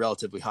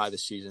relatively high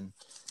this season.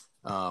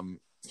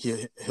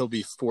 He'll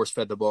be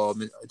force-fed the ball.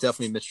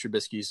 Definitely Mitch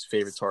Trubisky's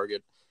favorite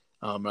target.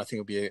 I think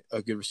he'll be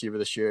a good receiver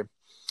this year.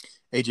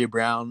 A.J.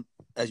 Brown,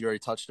 as you already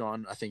touched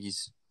on, I think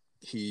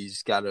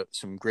he's got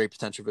some great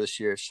potential for this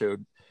year.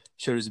 Showed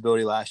his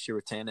ability last year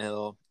with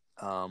Tannehill.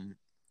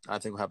 I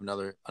think we'll have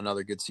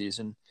another good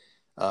season.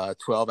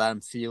 12,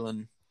 Adam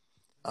Thielen.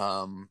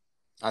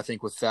 I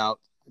think without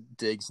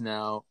Diggs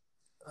now,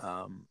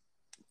 Thielen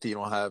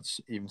will have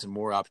even some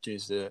more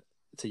opportunities to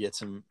get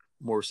some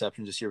more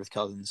receptions this year with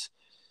Cousins.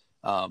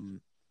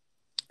 And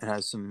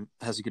has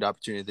a good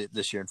opportunity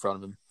this year in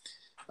front of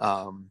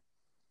him.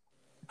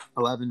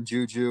 11,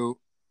 Juju,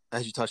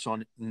 as you touched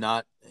on,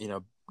 not,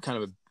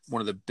 kind of one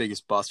of the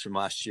biggest busts from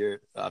last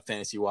year,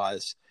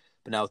 fantasy-wise.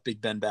 But now with Big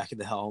Ben back at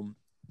the helm,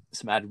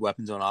 some added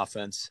weapons on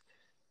offense,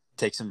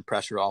 take some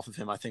pressure off of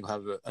him, I think we'll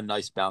have a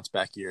nice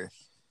bounce-back year.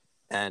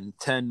 And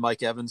 10,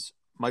 Mike Evans,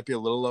 might be a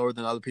little lower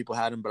than other people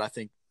had him, but I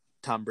think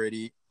Tom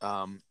Brady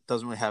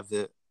doesn't really have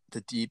the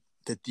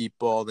deep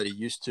ball that he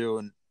used to,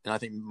 and I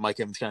think Mike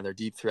Evans is kind of their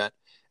deep threat.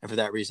 And for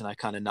that reason, I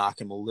kind of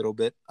knock him a little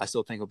bit. I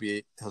still think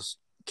he'll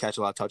catch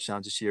a lot of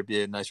touchdowns this year,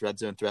 be a nice red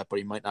zone threat, but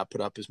he might not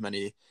put up as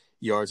many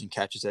yards and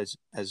catches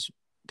as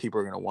people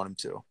are going to want him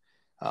to.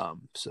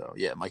 So,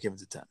 yeah, Mike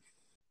Evans at 10.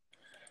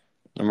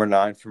 Number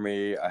 9 for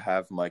me, I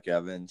have Mike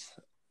Evans.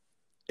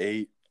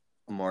 8,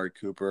 Amari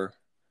Cooper.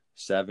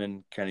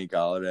 7, Kenny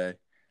Golladay.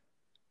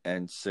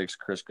 And 6,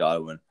 Chris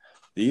Godwin.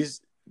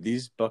 These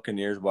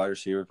Buccaneers wide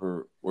receivers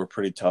were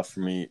pretty tough for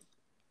me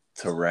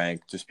to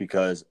rank, just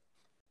because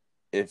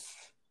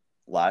if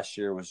last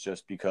year was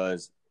just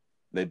because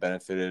they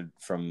benefited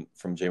from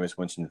Jameis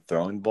Winston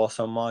throwing the ball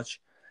so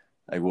much,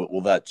 like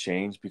will that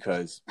change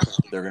because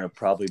they're going to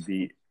probably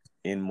be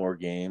in more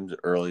games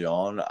early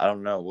on? I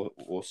don't know.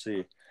 We'll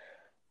see.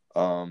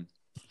 But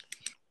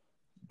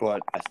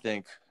I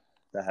think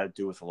that had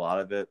to do with a lot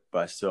of it.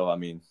 But still,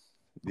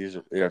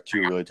 they are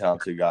two really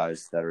talented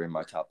guys that are in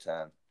my top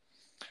 10.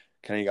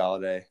 Kenny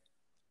Golladay,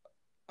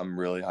 I'm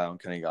really high on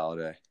Kenny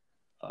Golladay.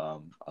 I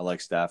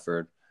like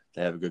Stafford.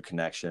 They have a good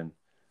connection.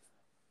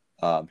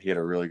 He had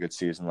a really good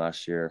season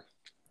last year.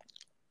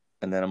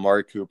 And then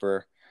Amari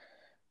Cooper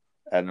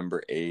at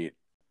number 8.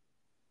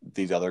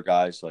 These other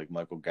guys like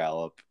Michael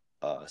Gallup,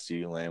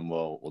 CeeDee Lamb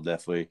will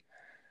definitely,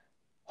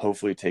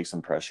 hopefully, take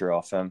some pressure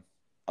off him,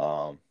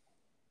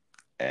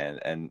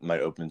 and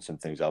might open some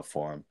things up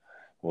for him.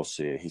 We'll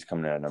see. He's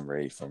coming in at number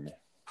 8 for me.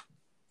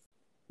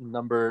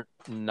 Number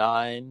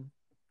 9,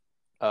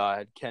 I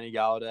had Kenny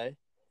Golladay.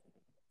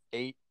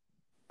 8,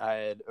 I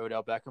had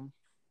Odell Beckham.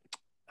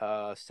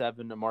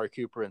 7, Amari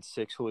Cooper, and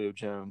 6, Julio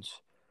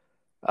Jones.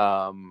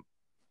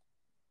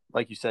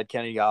 Like you said,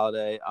 Kenny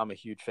Golladay, I'm a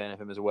huge fan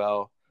of him as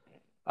well.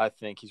 I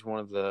think he's one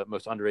of the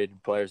most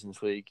underrated players in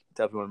this league.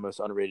 Definitely one of the most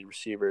underrated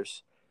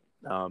receivers.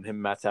 Him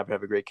and Matt Stafford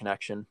have a great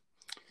connection.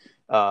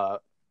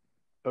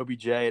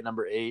 OBJ at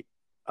number 8.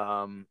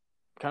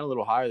 kind of a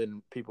little higher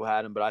than people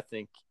had him, but I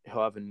think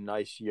he'll have a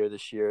nice year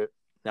this year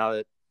now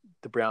that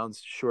the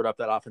Browns shored up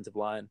that offensive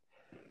line.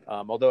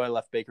 Although I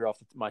left Baker off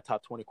my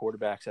top 20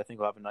 quarterbacks, I think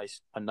he'll have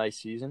a nice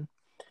season.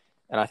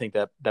 And I think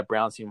that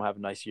Browns team will have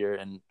a nice year.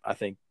 And I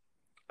think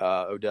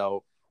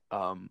Odell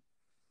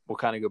will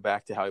kind of go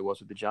back to how he was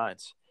with the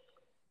Giants.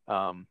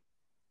 7,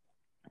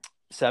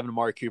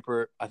 Amari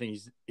Cooper, I think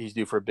he's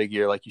due for a big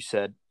year, like you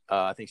said.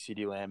 I think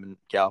CeeDee Lamb and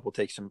Gallup will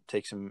take some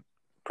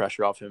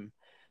pressure off him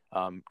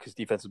because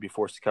defense will be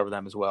forced to cover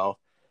them as well.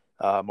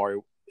 Amari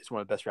is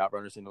one of the best route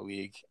runners in the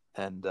league,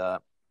 and I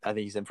think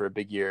he's in for a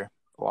big year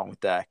along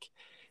with Dak.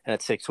 And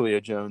at 6,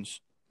 Julio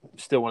Jones,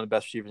 still one of the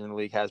best receivers in the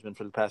league, has been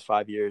for the past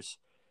 5 years.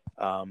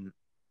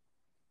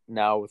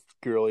 Now with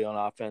Gurley on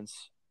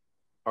offense,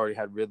 already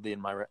had Ridley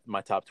in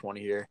my top 20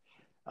 here.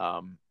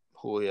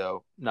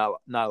 Julio,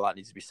 not a lot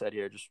needs to be said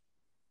here. Just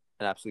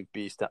an absolute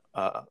beast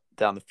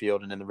down the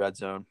field and in the red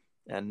zone,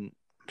 and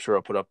I'm sure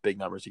he'll put up big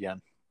numbers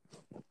again.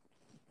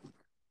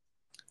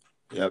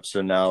 Yep.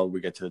 So now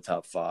we get to the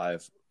top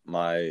 5.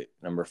 My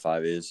number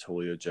 5 is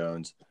Julio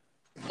Jones.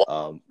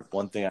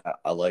 One thing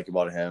I like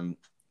about him,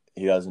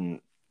 he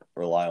doesn't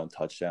rely on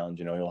touchdowns.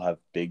 He'll have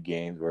big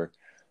games where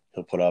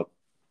he'll put up,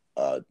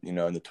 in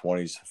the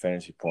 20s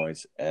fantasy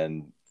points,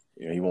 and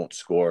he won't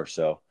score.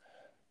 So,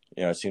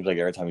 it seems like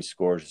every time he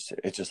scores,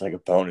 it's just like a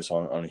bonus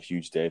on a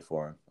huge day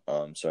for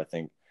him. So I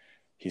think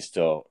he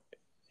still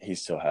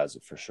has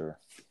it for sure.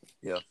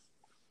 Yeah.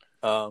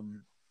 For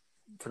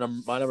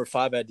my number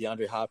 5, I had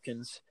DeAndre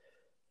Hopkins.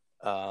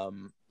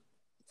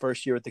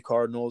 First year with the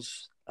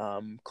Cardinals,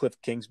 Cliff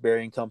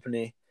Kingsbury and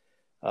company.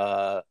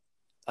 I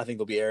think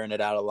they'll be airing it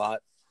out a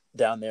lot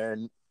down there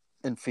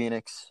in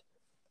Phoenix.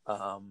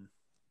 I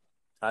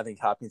think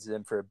Hopkins is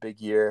in for a big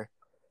year.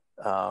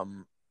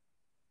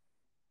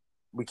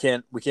 We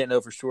can't know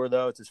for sure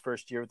though. It's his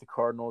first year with the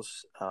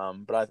Cardinals,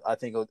 but I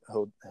think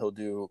he'll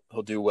do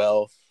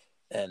well,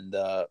 and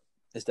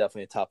is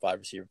definitely a top 5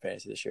 receiver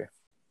fantasy this year.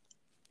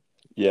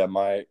 Yeah,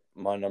 my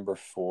number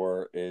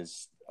 4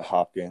 is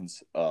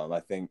Hopkins. I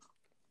think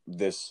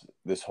this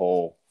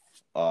whole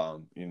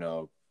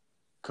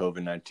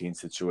COVID-19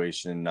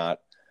 situation, not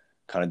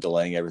kind of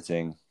delaying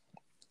everything,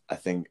 I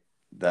think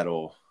that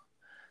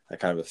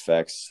kind of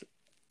affects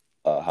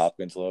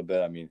Hopkins a little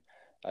bit. I mean,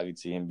 I could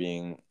see him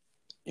being,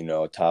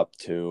 a top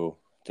 2,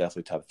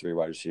 definitely top 3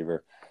 wide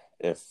receiver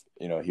if,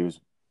 he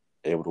was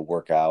able to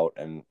work out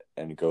and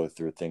go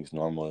through things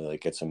normally,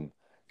 like get a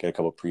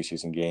couple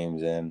preseason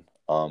games in.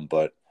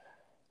 But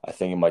I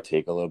think it might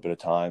take a little bit of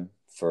time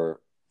for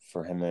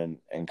him and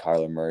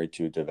Kyler Murray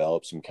to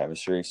develop some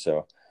chemistry.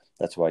 So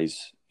that's why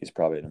he's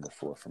probably at number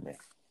 4 for me.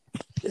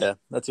 Yeah,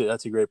 that's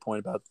a great point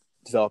about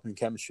developing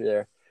chemistry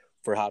there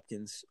for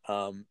Hopkins.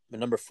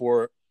 Number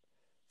 4,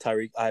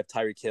 I have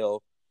Tyreek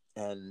Hill.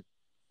 And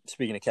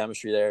speaking of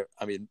chemistry there,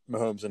 I mean,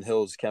 Mahomes and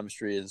Hill's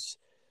chemistry is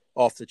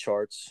off the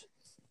charts.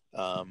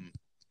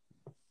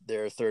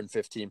 They're 3rd and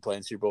 15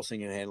 playing Super Bowl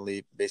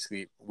single-handedly,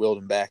 basically willed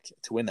him back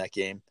to win that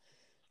game.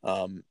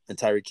 And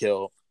Tyreek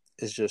Hill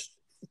is just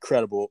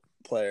incredible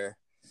player.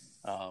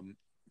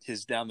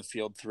 His down the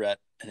field threat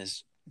and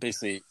his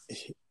basically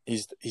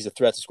he's a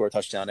threat to score a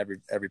touchdown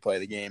every play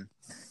of the game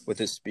with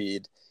his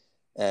speed.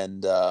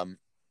 And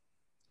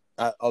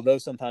although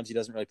sometimes he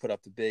doesn't really put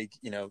up the big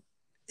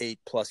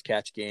 8+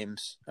 catch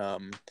games,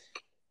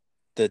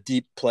 the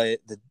deep play,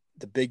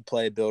 the big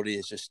playability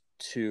is just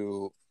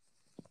too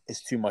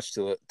much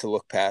to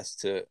look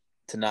past to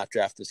not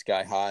draft this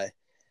guy high.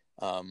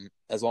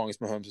 As long as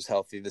Mahomes is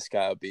healthy, this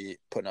guy will be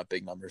putting up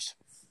big numbers.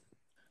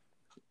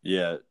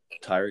 Yeah,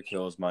 Tyreek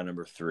Hill is my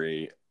number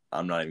 3.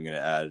 I'm not even going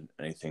to add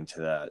anything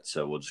to that,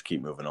 so we'll just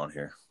keep moving on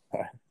here.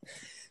 All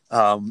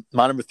right.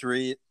 My number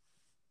 3,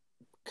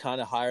 kind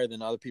of higher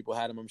than other people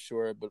had him, I'm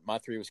sure, but my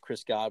 3 was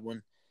Chris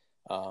Godwin.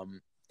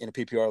 In a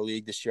PPR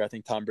league this year, I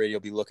think Tom Brady will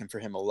be looking for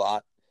him a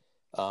lot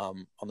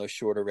on those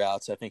shorter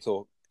routes. I think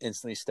he'll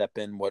instantly step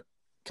in what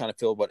kind of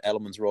filled what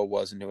Edelman's role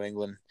was in New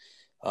England.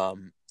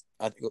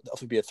 I think he'll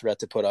definitely be a threat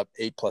to put up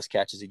 8+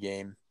 catches a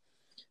game.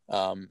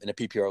 In a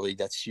PPR league,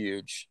 that's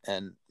huge.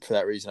 And for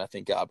that reason, I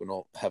think Godwin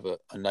will have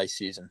a nice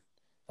season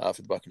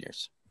for the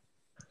Buccaneers.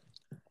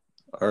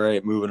 All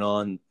right, moving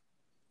on.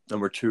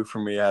 Number 2 for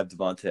me, I have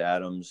Devontae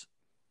Adams.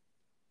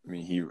 I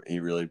mean, he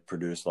really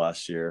produced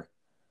last year.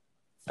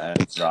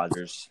 And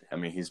Rodgers, I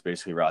mean, he's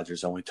basically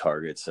Rodgers' only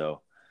target.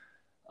 So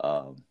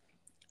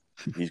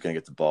he's going to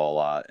get the ball a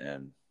lot,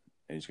 and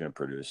he's going to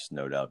produce,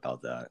 no doubt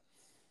about that.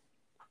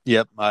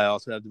 Yep, I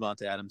also have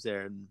Devontae Adams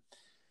there, and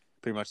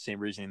pretty much the same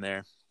reasoning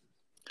there.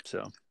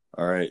 So,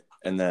 all right,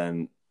 and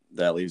then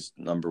that leaves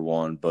number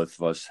 1. Both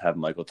of us have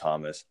Michael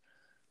Thomas.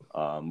 We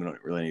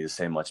don't really need to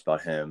say much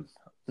about him.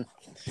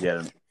 He had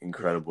an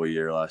incredible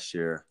year last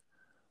year.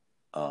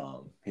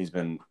 He's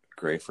been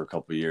great for a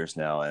couple of years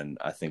now, and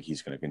I think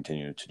he's going to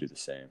continue to do the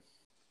same.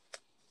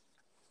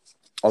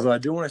 Although I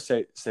do want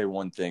to say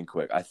one thing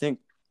quick. I think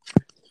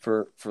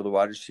for the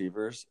wide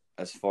receivers,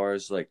 as far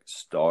as like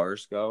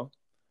stars go,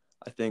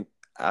 I think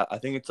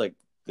it's like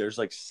there's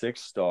like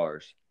 6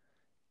 stars,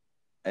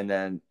 and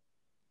then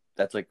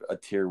that's like a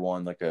tier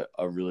one, like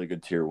a really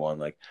good tier one.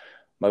 Like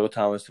Michael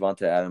Thomas,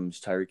 Devontae Adams,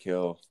 Tyreek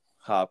Hill,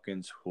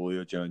 Hopkins,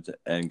 Julio Jones,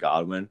 and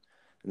Godwin.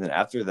 And then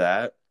after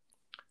that,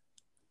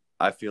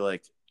 I feel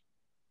like,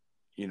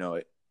 you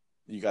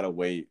got to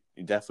wait.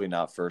 You're definitely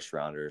not first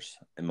rounders,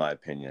 in my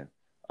opinion.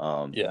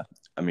 Yeah.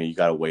 I mean, you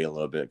got to wait a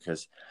little bit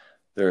because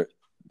they're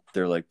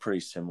like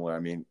pretty similar. I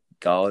mean,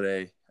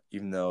 Galladay,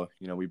 even though,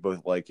 we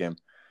both like him,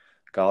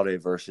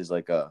 Galladay versus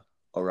like a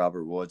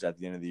Robert Woods at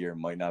the end of the year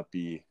might not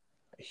be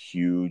a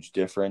huge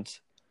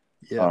difference.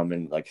 Yeah.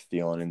 And like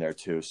Thielen in there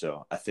too.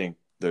 So I think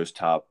those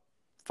top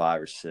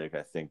 5 or 6,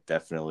 I think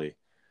definitely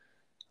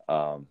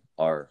are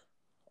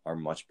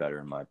much better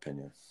in my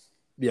opinion.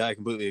 Yeah, I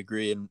completely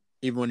agree. And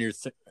even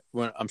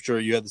when I'm sure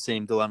you had the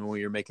same dilemma when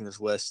you're making this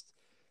list.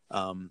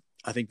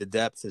 I think the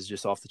depth is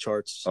just off the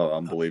charts. Oh,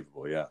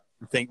 unbelievable! Yeah.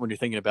 I think when you're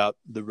thinking about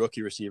the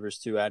rookie receivers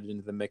too added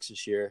into the mix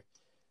this year,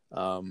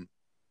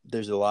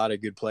 there's a lot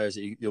of good players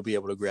that you'll be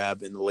able to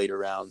grab in the later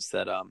rounds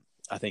that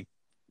I think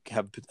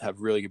have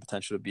really good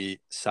potential to be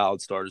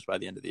solid starters by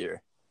the end of the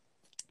year.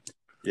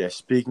 Yeah.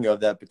 Speaking of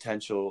that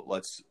potential,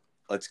 let's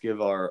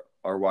give our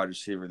wide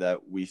receiver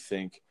that we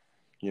think,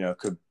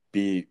 could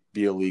be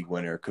a league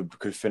winner,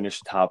 could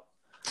finish top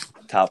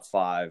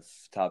 5,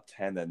 top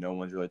 10 that no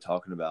one's really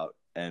talking about.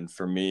 And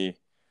for me,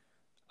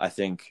 I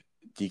think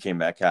DK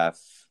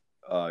Metcalf,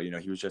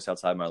 he was just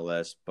outside my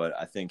list, but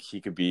I think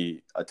he could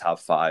be a top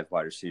 5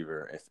 wide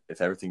receiver if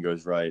everything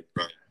goes right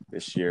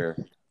this year.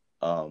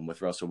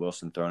 With Russell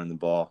Wilson throwing the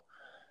ball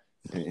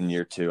in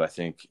year 2, I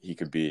think he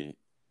could be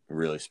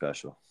really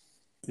special.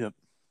 Yep,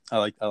 I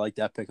like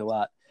that pick a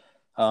lot.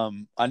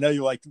 I know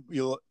you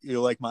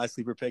like my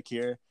sleeper pick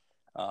here.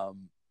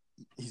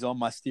 He's on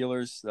my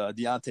Steelers,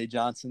 Deontay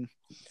Johnson.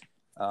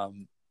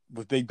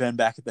 With Big Ben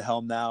back at the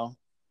helm now,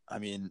 I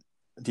mean,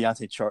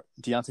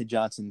 Deontay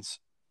Johnson's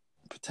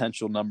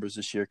potential numbers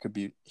this year could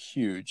be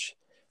huge.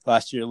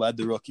 Last year led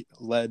the rookie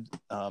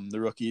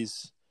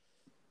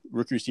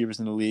receivers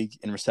in the league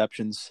in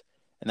receptions,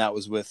 and that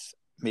was with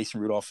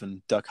Mason Rudolph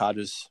and Duck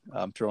Hodges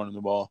throwing him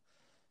the ball.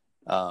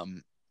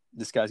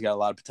 This guy's got a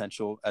lot of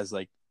potential as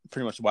like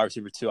pretty much a wide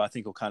receiver too. I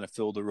think he'll kind of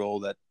fill the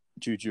role that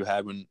Juju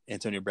had when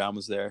Antonio Brown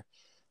was there.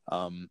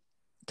 Kind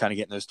of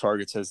getting those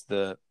targets as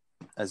the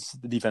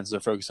defenses are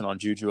focusing on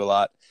Juju a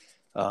lot.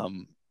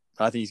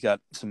 I think he's got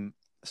some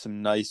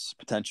nice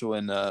potential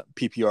in the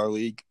PPR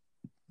league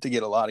to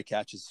get a lot of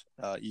catches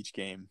each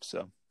game.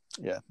 So,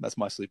 yeah, that's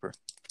my sleeper.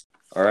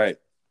 All right.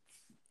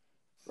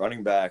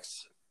 Running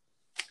backs.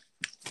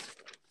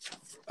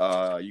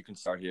 You can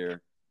start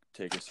here.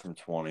 Take us from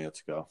 20.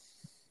 Let's go.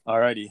 All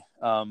righty.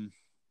 Kind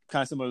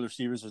of similar to the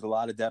receivers. There's a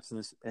lot of depth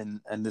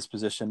in this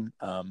position.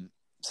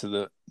 So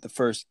the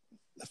first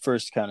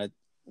kind of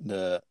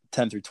the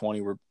 10 through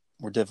 20 were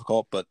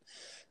difficult, but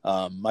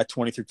my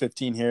 20 through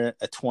 15 here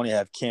at 20, I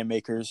have Cam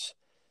Akers,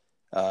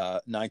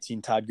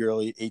 19 Todd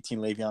Gurley, 18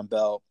 Le'Veon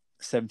Bell,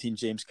 17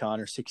 James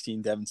Conner,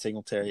 16 Devin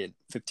Singletary, and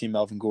 15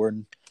 Melvin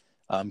Gordon.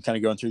 Kind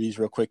of going through these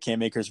real quick.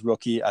 Cam Akers,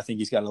 rookie. I think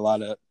he's got a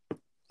lot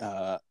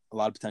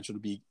of potential to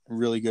be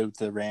really good with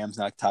the Rams.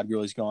 Now Todd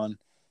Gurley's gone,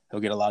 he'll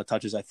get a lot of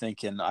touches, I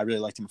think. And I really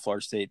liked him at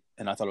Florida State,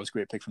 and I thought it was a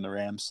great pick from the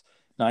Rams.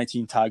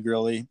 19 Todd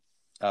Gurley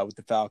with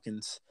the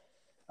Falcons.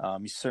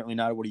 He's certainly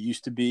not what he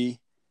used to be,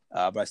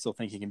 but I still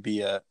think he can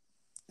be a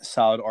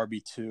solid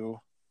RB2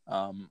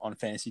 on a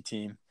fantasy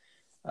team.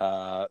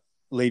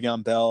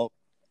 Le'Veon Bell,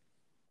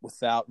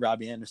 without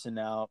Robbie Anderson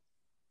now,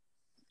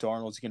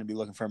 Darnold's going to be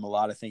looking for him a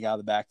lot, I think, out of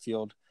the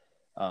backfield.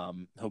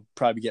 He'll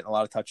probably be getting a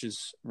lot of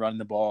touches running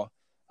the ball.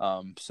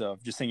 So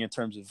just thinking in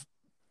terms of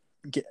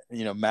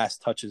mass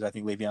touches, I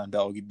think Le'Veon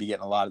Bell will be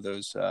getting a lot of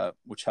those,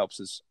 which helps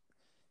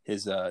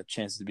his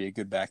chances to be a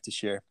good back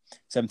this year.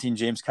 17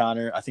 James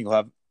Conner, I think he'll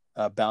have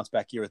a bounce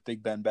back year with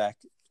Big Ben back.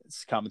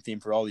 It's a common theme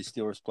for all these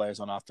Steelers players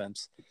on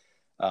offense.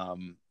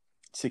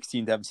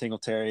 16 Devin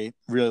Singletary,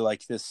 really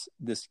like this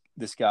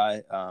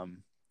guy.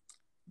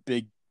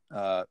 Big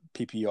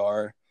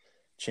PPR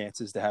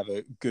chances to have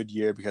a good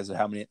year because of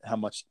how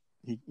much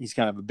he's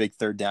kind of a big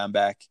third down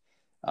back.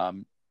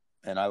 And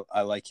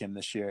I like him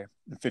this year.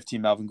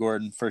 15 Melvin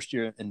Gordon, first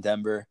year in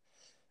Denver.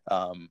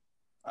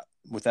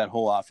 With that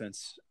whole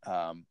offense,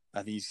 I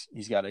think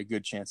he's got a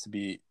good chance to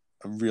be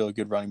a really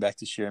good running back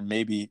this year and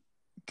maybe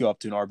go up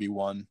to an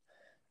RB1.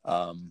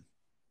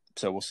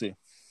 So we'll see.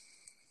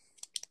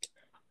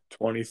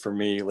 20 for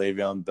me,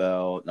 Le'Veon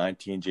Bell.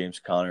 19 James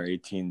Conner.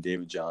 18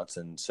 David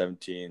Johnson.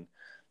 17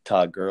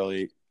 Todd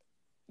Gurley,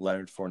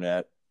 Leonard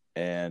Fournette,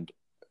 and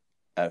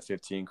at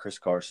 15 Chris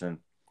Carson.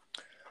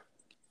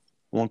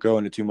 Won't go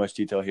into too much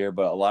detail here,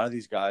 but a lot of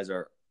these guys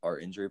are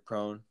injury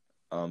prone.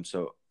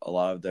 So a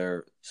lot of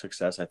their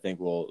success, I think,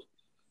 will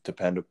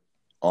depend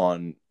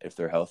on if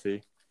they're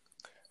healthy.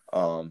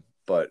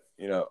 But,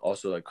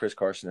 also like Chris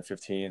Carson at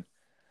 15,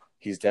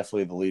 he's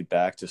definitely the lead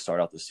back to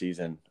start out the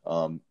season.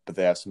 But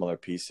they have some other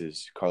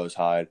pieces. Carlos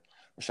Hyde,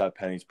 Rashad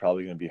Penny's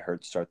probably going to be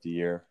hurt to start the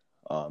year.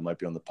 Might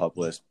be on the PUP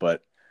list.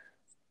 But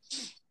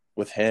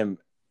with him,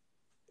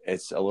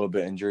 it's a little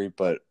bit injury,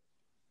 but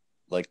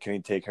like, can he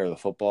take care of the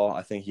football?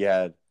 I think he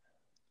had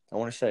I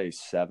want to say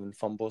 7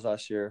 fumbles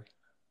last year.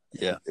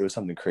 Yeah. It was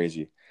something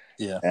crazy.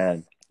 Yeah.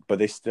 But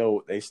they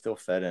still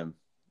fed him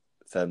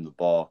the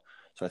ball.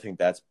 So I think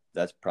that's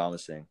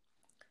promising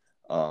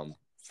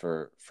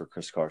for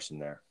Chris Carson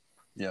there.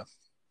 Yeah.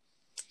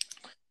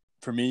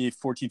 For me,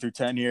 14 through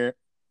 10 here,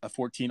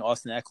 14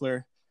 Austin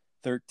Eckler,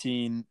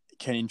 13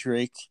 Kenny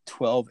Drake,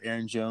 12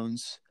 Aaron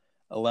Jones,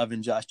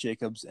 11 Josh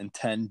Jacobs, and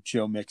 10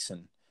 Joe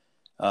Mixon.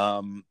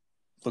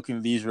 Looking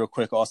at these real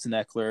quick, Austin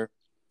Eckler,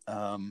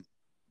 kind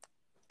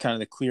of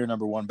the clear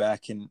number 1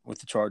 back in with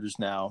the Chargers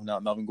now. Now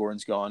Melvin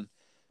Gordon's gone.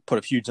 Put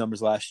up huge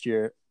numbers last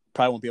year.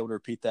 Probably won't be able to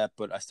repeat that,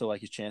 but I still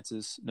like his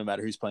chances no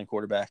matter who's playing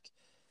quarterback.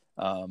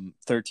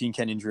 13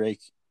 Kenyon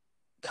Drake,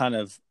 kind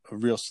of a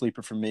real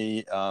sleeper for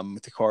me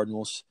with the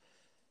Cardinals.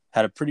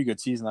 Had a pretty good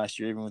season last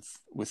year, even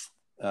with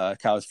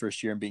Kyler's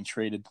first year and being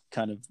traded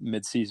kind of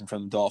mid-season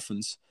from the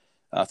Dolphins.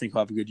 I think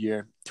he'll have a good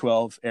year.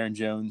 12 Aaron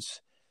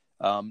Jones,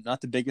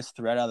 not the biggest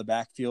threat out of the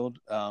backfield,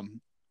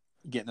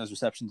 getting those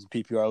receptions in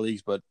PPR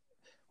leagues, but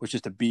was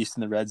just a beast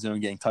in the red zone,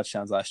 getting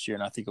touchdowns last year,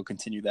 and I think he'll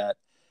continue that.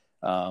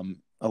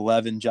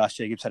 11 Josh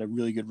Jacobs had a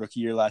really good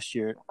rookie year last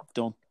year.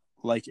 Don't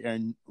like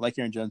Aaron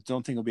Jones.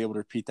 Don't think he'll be able to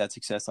repeat that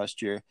success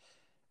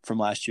from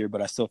last year, but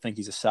I still think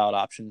he's a solid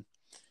option.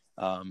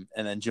 And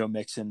then Joe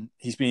Mixon,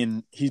 he's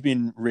being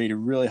rated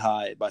really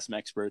high by some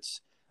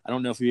experts. I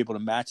don't know if he'll be able to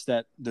match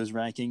those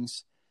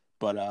rankings,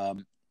 but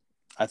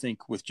I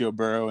think with Joe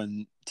Burrow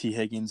and T.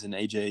 Higgins and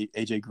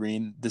AJ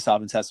Green, this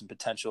offense has some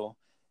potential,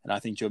 and I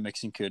think Joe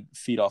Mixon could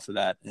feed off of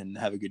that and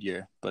have a good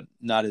year, but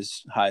not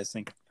as high as I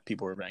think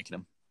people are ranking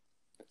him.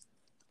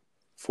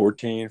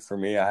 14 for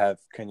me, I have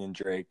Kenyon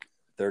Drake.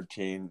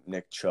 13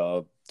 Nick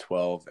Chubb.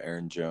 12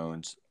 Aaron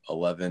Jones.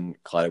 11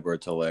 Clyde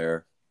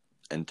Edwards-Helaire.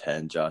 And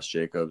 10 Josh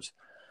Jacobs.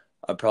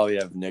 I probably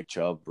have Nick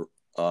Chubb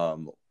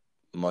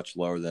much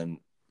lower than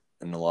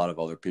a lot of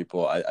other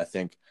people. I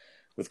think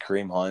with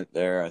Kareem Hunt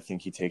there, I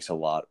think he takes a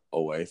lot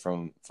away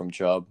from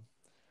Chubb.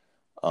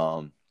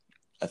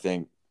 I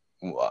think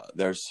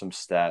there's some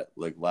stat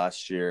like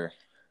last year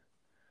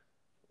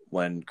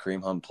when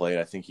Kareem Hunt played,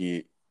 I think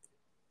he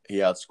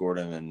outscored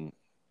him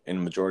in a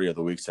majority of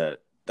the weeks that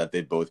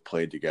they both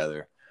played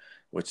together,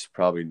 which is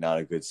probably not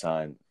a good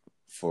sign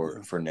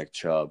for Nick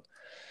Chubb.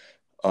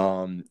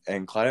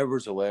 And Clyde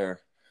Edwards-Helaire,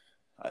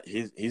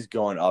 he's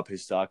going up.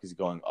 His stock is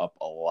going up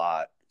a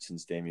lot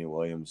since Damian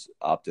Williams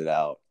opted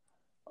out.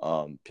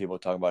 People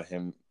talk about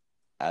him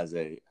as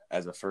a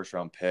first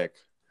round pick,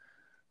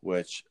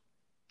 which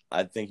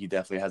I think he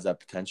definitely has that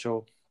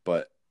potential.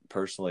 But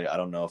personally, I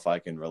don't know if I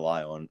can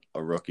rely on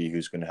a rookie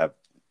who's going to have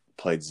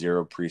played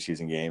 0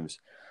 preseason games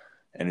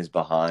and is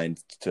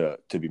behind to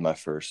be my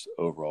first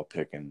overall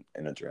pick in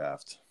a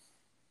draft.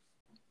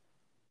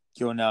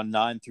 Going now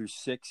 9 through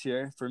 6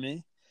 here for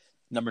me.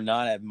 Number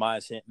 9, I have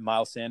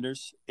Miles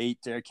Sanders. 8,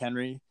 Derrick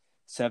Henry.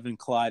 7,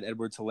 Clyde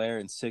Edwards-Helaire.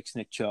 And 6,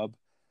 Nick Chubb.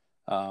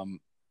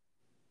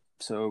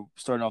 So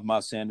starting off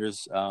Miles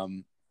Sanders,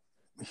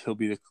 he'll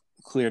be the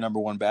clear number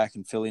 1 back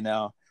in Philly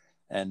now.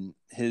 And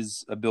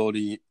his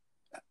ability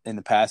in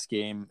the pass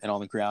game and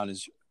on the ground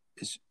is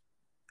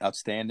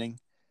outstanding.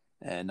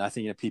 And I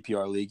think in a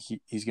PPR league,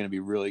 he's going to be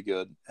really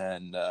good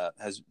and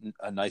has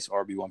a nice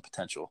RB1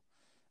 potential.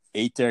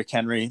 8, Derrick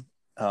Henry.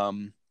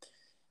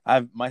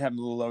 I might have him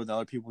a little lower than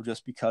other people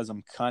just because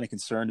I'm kind of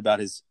concerned about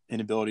his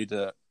inability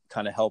to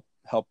kind of help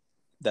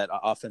that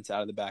offense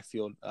out of the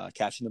backfield,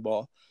 catching the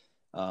ball.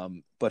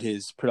 But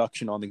his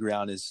production on the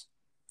ground is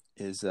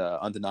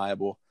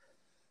undeniable.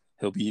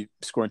 He'll be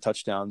scoring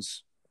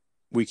touchdowns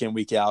week in,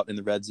 week out in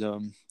the red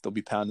zone. They'll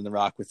be pounding the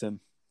rock with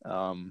him.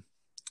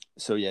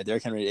 So yeah,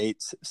 Derrick Henry at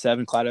 8,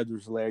 7, Clyde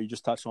Edwards-Helaire. You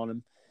just touched on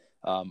him.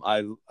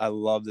 I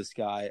love this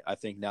guy. I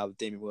think now that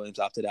Damian Williams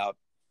opted out,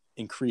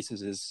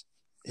 increases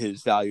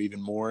his value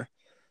even more.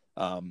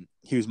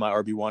 He was my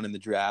RB1 in the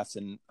draft,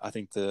 and I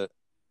think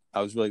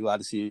I was really glad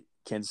to see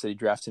Kansas City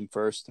draft him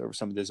first over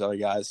some of those other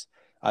guys.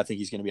 I think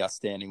he's going to be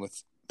outstanding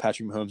with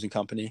Patrick Mahomes and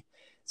company.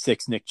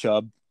 6, Nick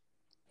Chubb.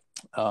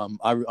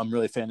 I'm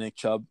really a fan of Nick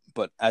Chubb,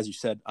 but as you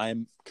said, I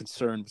am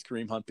concerned with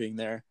Kareem Hunt being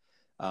there,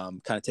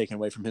 kind of taken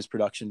away from his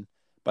production.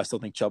 But I still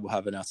think Chubb will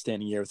have an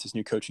outstanding year with his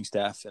new coaching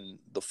staff, and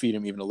they'll feed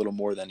him even a little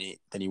more than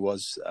he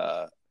was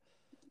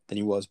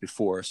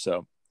before.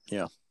 So,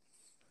 yeah.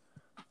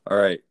 All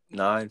right,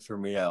 9 for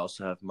me. I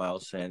also have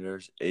Miles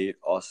Sanders. 8,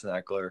 Austin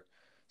Eckler.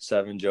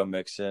 7, Joe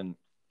Mixon,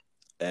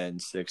 and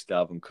 6,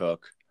 Dalvin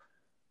Cook.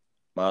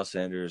 Miles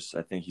Sanders,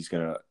 I think he's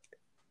gonna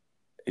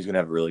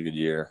have a really good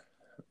year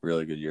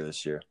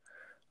this year,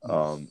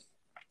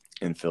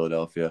 in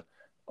Philadelphia.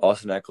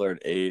 Austin Eckler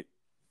at 8.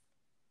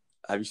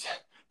 Have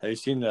you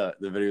seen the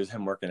videos of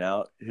him working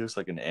out? He looks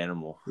like an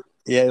animal.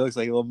 Yeah, he looks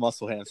like a little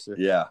muscle hamster.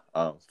 Yeah,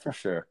 for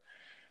sure.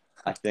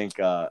 I think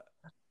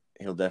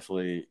he'll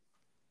definitely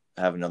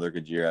have another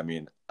good year. I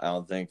mean, I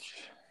don't think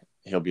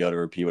he'll be able to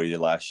repeat what he did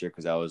last year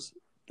because that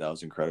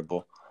was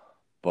incredible.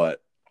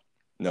 But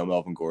no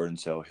Melvin Gordon,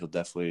 so he'll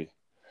definitely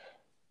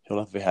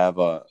have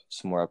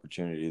some more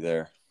opportunity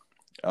there.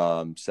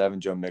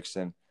 7, Joe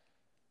Mixon.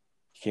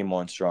 He came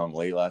on strong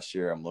late last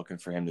year. I'm looking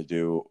for him to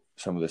do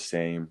some of the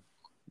same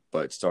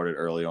but started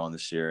early on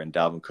this year. And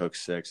Dalvin Cook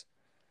 6.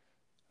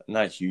 I'm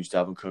not a huge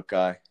Dalvin Cook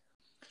guy,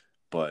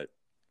 but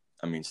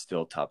I mean,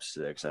 still top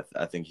 6.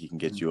 I think he can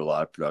get you a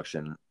lot of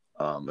production,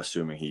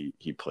 assuming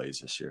he plays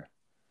this year.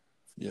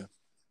 Yeah.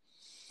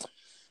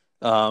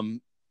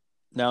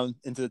 Now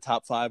into the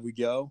top 5 we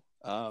go.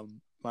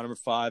 My number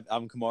 5,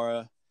 Alvin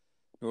Kamara,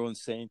 New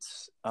Orleans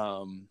Saints.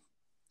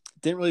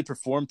 Didn't really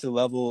perform to the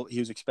level he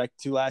was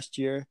expected to last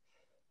year.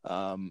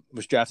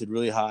 Was drafted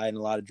really high in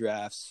a lot of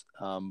drafts,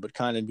 but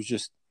was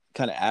just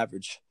kind of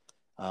average.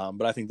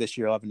 But I think this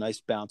year he'll have a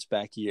nice bounce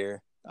back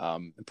year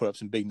and put up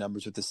some big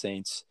numbers with the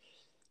Saints.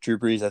 Drew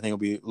Brees, I think, will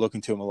be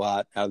looking to him a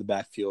lot out of the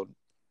backfield.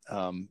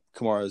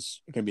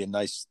 Kamara's going to be a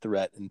nice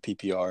threat in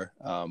PPR.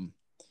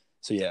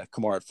 So, yeah,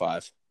 Kamara at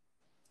 5.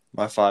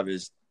 My 5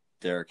 is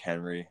Derrick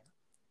Henry.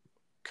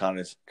 Kind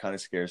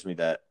of scares me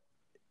that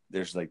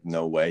there's like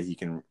no way he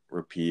can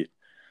repeat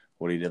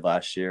what he did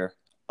last year,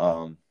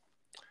 as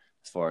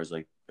far as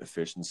like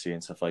efficiency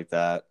and stuff like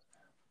that.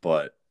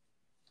 But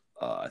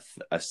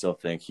I still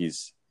think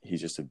he's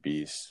just a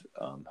beast.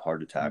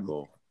 Hard to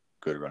tackle.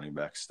 Good running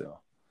back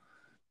still.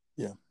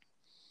 Yeah.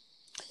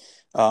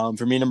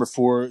 For me, number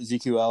 4,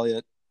 Ezekiel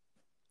Elliott.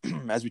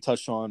 As we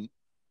touched on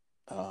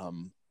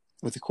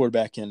with the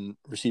quarterback and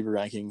receiver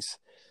rankings,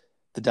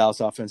 the Dallas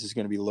offense is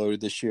going to be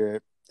loaded this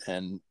year,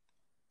 and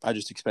I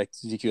just expect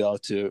Ezekiel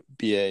Elliott to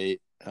be a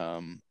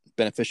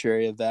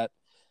beneficiary of that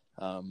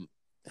and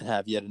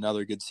have yet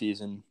another good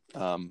season.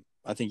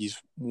 I think he's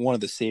one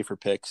of the safer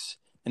picks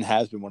and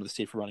has been one of the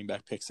safer running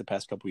back picks the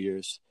past couple of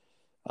years.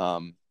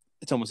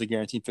 It's almost a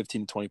guaranteed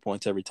 15 to 20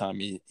 points every time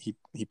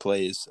he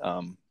plays.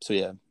 So,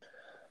 yeah.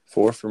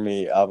 4 for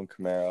me, Alvin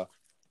Kamara.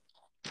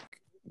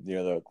 You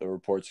know, the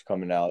reports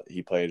coming out,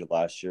 he played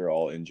last year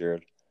all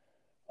injured.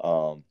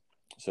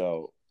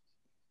 So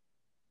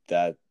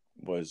that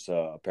was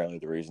apparently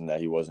the reason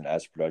that he wasn't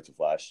as productive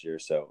last year.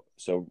 So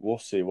we'll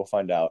see. We'll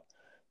find out.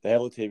 They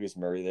have Latavius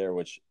Murray there,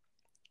 which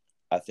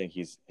I think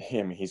he's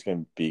going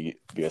to be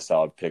a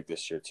solid pick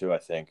this year too, I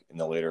think, in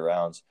the later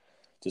rounds,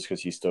 just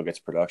because he still gets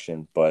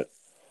production. But,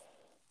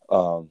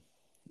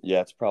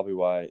 yeah, it's probably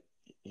why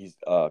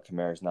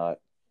Kamara's not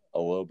a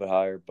little bit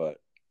higher. But,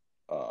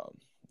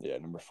 yeah,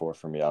 number 4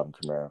 for me, Alvin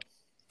Kamara.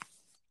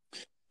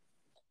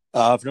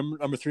 For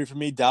number 3 for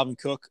me, Dalvin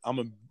Cook. I'm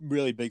a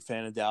really big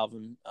fan of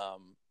Dalvin.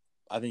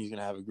 I think he's going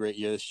to have a great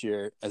year this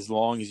year as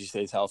long as he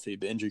stays healthy.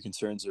 The injury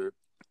concerns are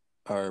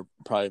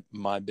probably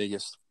my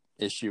biggest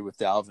issue with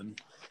Dalvin,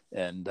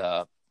 and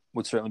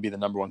would certainly be the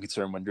number one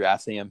concern when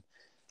drafting him.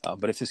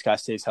 But if this guy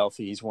stays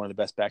healthy, he's one of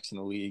the best backs in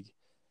the league.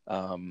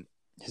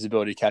 His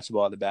ability to catch the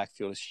ball out of the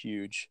backfield is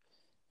huge,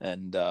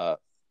 and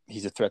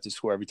he's a threat to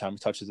score every time he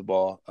touches the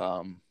ball.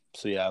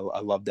 So, yeah,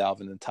 I love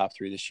Dalvin in the top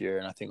 3 this year,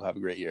 and I think he'll have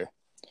a great year.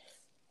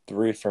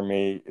 3 for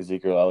me,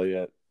 Ezekiel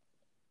Elliott.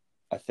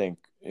 I think,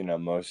 you know,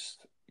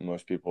 most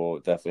people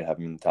definitely have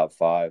him in the top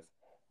 5.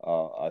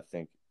 I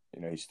think,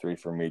 you know, he's 3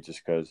 for me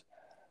just because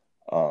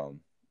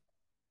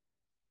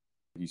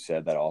you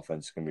said that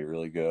offense is going to be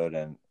really good.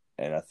 And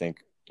I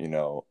think, you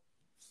know,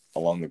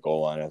 along the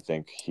goal line, I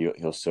think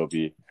he'll still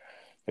be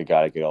the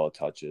guy to get all the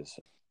touches.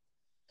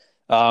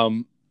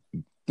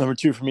 Number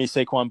 2 for me,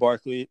 Saquon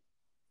Barkley.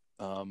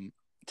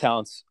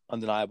 Talent's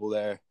undeniable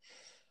there.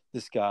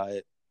 This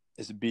guy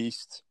is a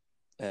beast.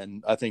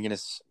 And I think in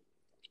his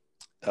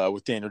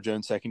with Daniel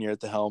Jones' second year at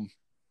the helm,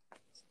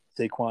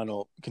 Saquon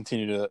will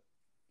continue to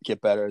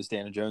get better as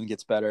Daniel Jones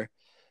gets better.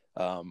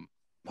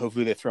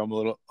 Hopefully they throw him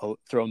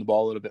the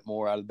ball a little bit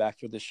more out of the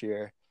backfield this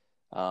year.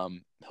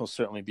 He'll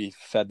certainly be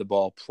fed the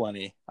ball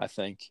plenty, I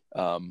think,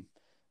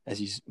 as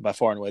he's by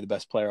far and away the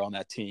best player on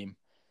that team.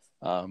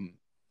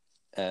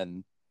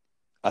 And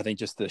I think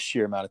just the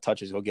sheer amount of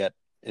touches he'll get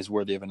is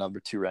worthy of a number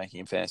 2 ranking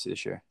in fantasy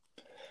this year.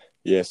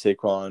 Yeah,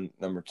 Saquon,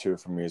 number 2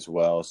 for me as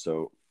well.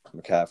 So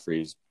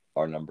McCaffrey's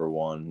our number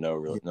 1. No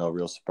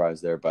real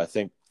surprise there. But I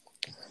think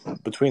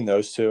between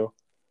those two,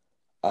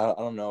 I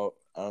don't know.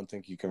 I don't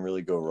think you can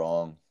really go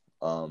wrong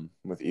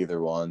with either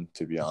one,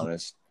 to be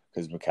honest.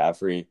 Because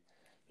McCaffrey,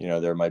 you know,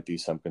 there might be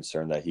some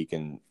concern that he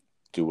can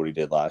do what he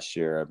did last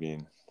year. I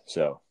mean,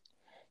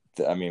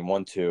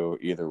 1, 2,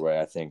 either way.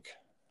 I think.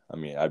 I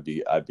mean, I'd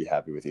be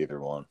happy with either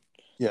one.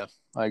 Yeah,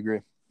 I agree.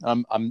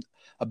 I'm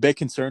a bit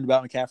concerned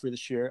about McCaffrey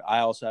this year. I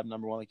also have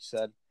number 1, like you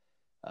said,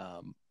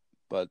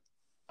 but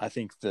I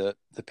think the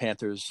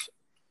Panthers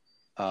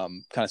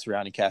kind of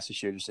surrounding cast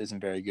this year just isn't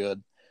very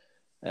good.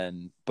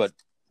 But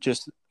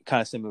just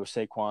kind of similar with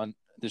Saquon,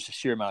 there's a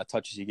sheer amount of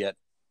touches you get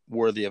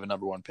worthy of a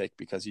number 1 pick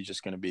because he's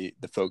just going to be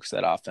the focus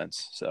of that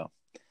offense. So,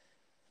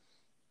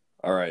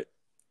 all right,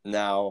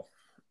 now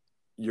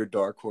your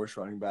dark horse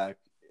running back,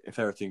 if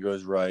everything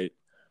goes right,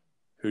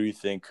 who do you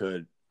think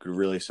could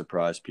really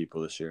surprise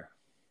people this year?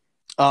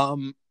 I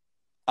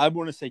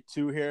want to say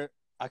 2 here.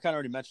 I kind of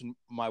already mentioned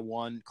my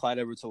 1, Clyde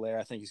Edwards-Helaire.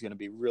 I think he's going to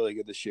be really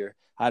good this year.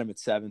 I had him at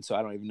 7, so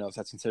I don't even know if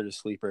that's considered a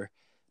sleeper,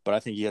 but I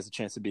think he has a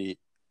chance to be,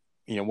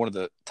 you know, one of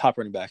the top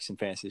running backs in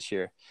fantasy this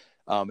year.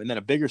 And then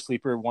a bigger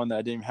sleeper, one that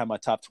I didn't even have my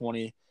top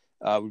 20,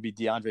 would be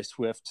DeAndre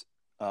Swift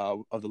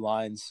of the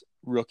Lions,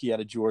 rookie out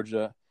of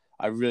Georgia.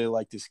 I really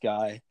like this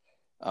guy.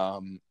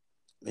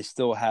 They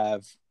still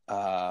have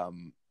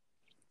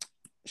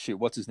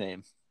what's his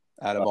name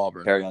out of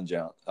Auburn? Kerryon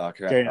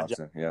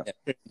Johnson. Yeah.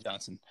 Kerryon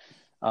Johnson.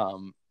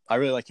 I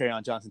really like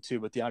Kerryon Johnson too,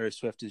 but DeAndre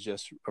Swift is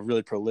just a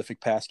really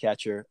prolific pass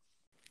catcher.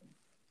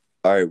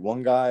 All right,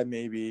 one guy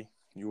maybe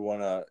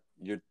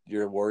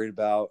you're worried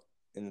about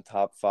in the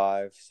top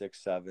 5,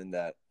 6, 7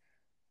 that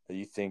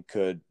you think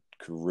could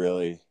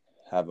really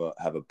have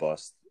a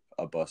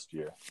bust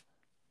year.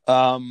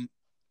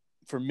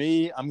 For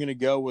me, I'm gonna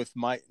go with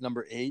my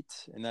number 8,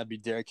 and that'd be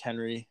Derrick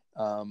Henry.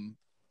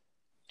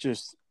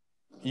 Just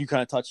you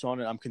kind of touched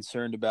on it. I'm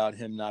concerned about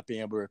him not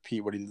being able to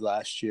repeat what he did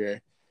last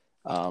year,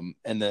 and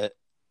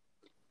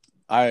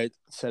I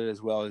said it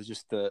as well as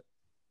just the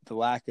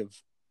lack of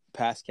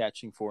pass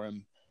catching for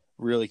him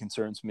really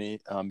concerns me,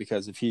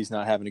 because if he's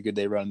not having a good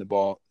day running the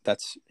ball,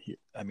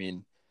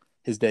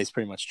 his day's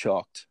pretty much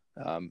chalked,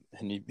 and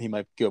he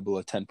might go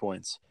below 10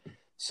 points.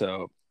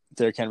 So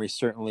Derrick Henry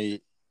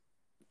certainly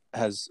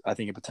has, I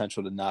think, a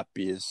potential to not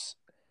be as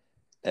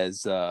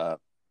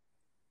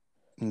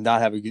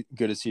not have a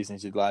good a season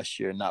as he did last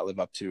year and not live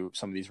up to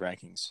some of these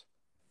rankings.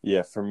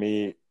 Yeah, for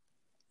me,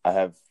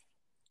 I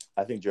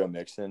think Joe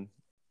Mixon.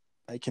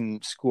 I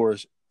can score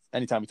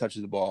anytime he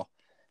touches the ball.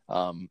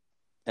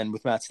 And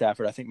with Matt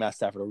Stafford, I think Matt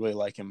Stafford will really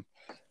like him.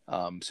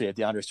 So yeah,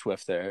 DeAndre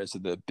Swift there is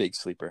the big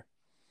sleeper.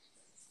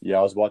 Yeah,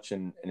 I was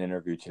watching an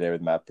interview today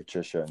with Matt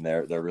Patricia, and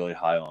they're really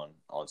high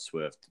on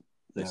Swift.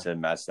 They said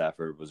Matt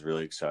Stafford was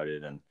really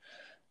excited, and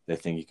they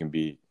think he can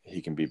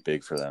be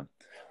big for them.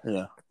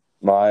 Yeah.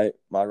 My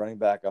running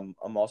back, I'm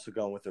also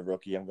going with the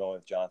rookie. I'm going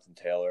with Jonathan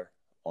Taylor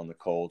on the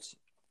Colts,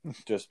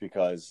 just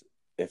because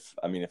if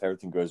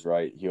everything goes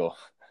right, he'll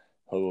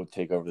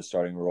take over the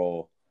starting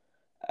role,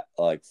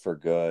 like for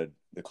good,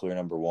 the clear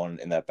number 1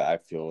 in that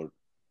backfield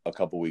a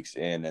couple weeks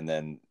in, and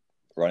then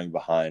running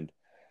behind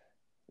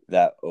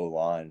that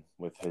O-line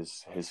with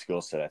his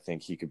skill set, I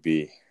think he could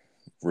be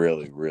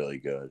really, really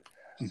good.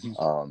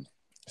 Mm-hmm.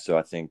 So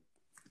I think,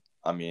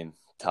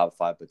 top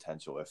 5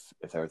 potential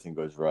if everything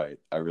goes right.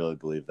 I really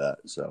believe that.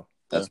 So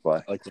that's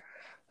why I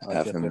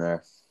have him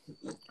there.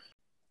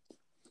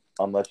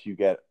 Unless you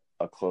get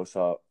a close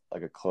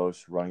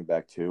running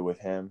back 2 with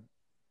him,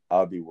 I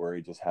would be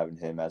worried just having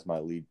him as my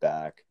lead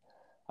back.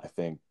 I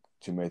think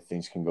too many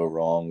things can go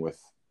wrong with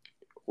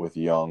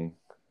young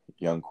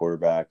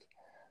quarterback.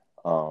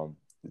 The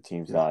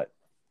team's not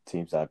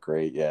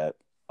great yet.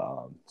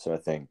 So I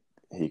think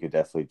he could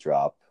definitely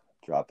drop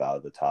out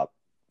of the top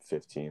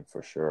 15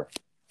 for sure.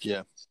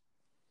 Yeah.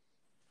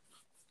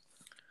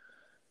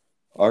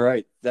 All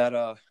right,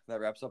 that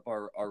wraps up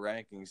our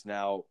rankings.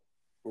 Now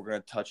we're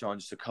going to touch on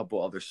just a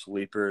couple other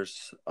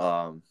sleepers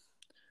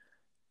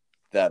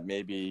that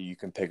maybe you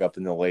can pick up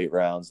in the late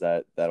rounds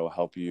that'll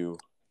help you,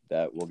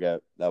 that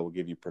will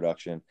give you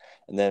production.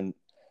 And then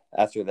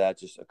after that,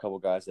 just a couple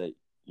guys that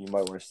you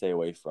might want to stay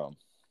away from.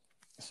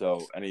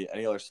 So any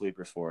other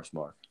sleepers for us,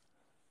 Mark?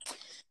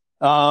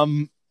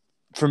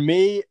 For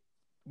me,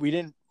 we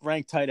didn't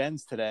rank tight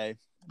ends today,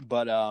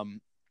 but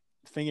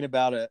thinking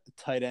about a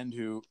tight end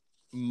who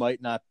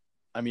might not,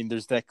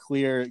 there's that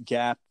clear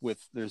gap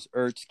there's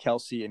Ertz,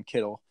 Kelsey, and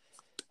Kittle,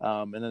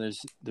 and then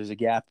there's a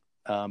gap,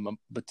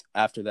 but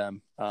after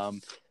them.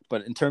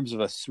 But in terms of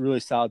a really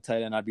solid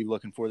tight end, I'd be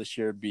looking for this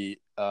year would be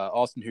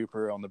Austin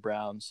Hooper on the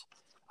Browns.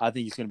 I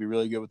think he's going to be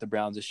really good with the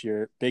Browns this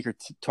year. Baker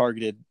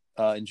targeted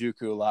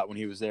Njoku a lot when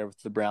he was there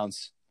with the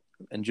Browns.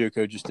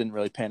 Njoku just didn't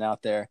really pan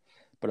out there.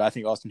 But I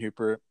think Austin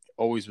Hooper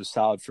always was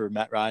solid for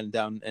Matt Ryan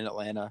down in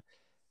Atlanta.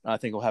 I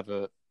think he'll have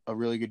a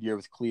really good year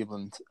with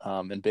Cleveland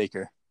and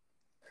Baker.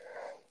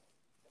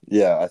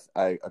 Yeah,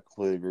 I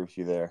completely agree with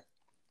you there.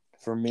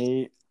 For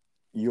me,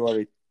 you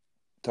already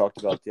talked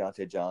about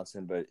Deontay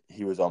Johnson, but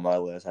he was on my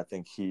list. I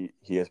think he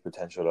has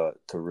potential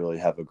to really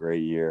have a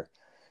great year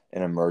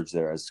and emerge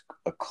there as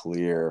a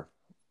clear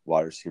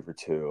wide receiver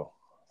 2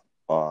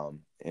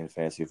 in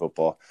fantasy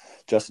football.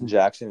 Justin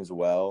Jackson as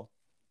well.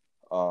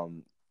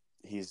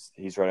 He's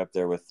right up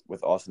there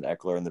with Austin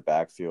Eckler in the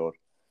backfield.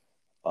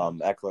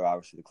 Eckler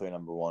obviously the clear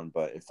number 1,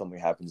 but if something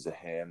happens to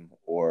him,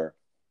 or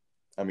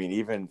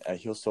even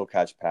he'll still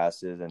catch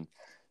passes and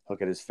he'll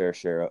get his fair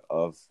share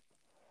of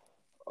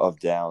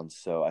downs.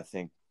 So I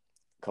think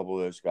a couple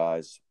of those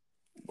guys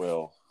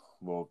will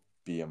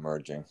be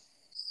emerging.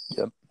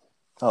 Yep,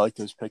 I like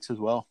those picks as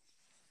well.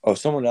 Oh,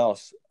 someone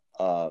else.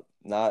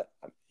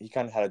 He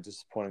kind of had a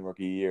disappointing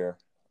rookie year,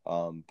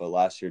 but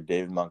last year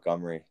David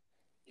Montgomery,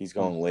 he's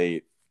going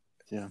late.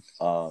 Yeah.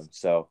 And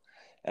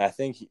I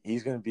think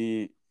he's going to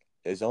be.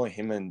 It's only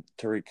him and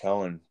Tariq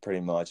Cohen pretty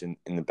much in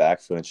the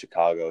backfield in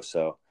Chicago.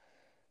 So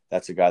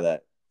that's a guy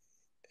that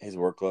his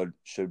workload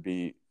should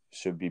be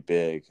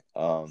big.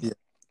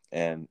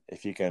 And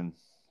if he can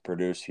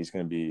produce, he's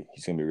going to be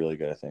really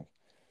good, I think.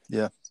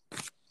 Yeah.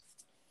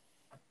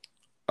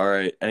 All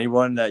right.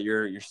 Anyone that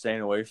you're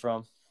staying away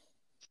from,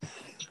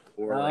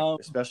 or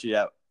especially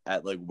at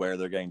like where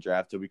they're getting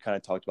drafted? We kind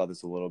of talked about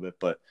this a little bit,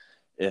 but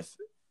if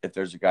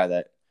there's a guy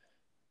that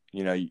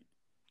you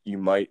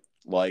might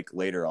like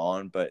later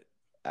on, but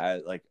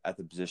at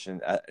the position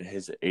at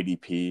his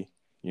ADP,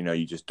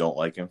 you just don't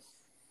like him.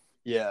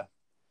 Yeah.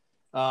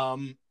 I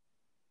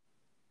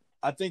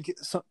think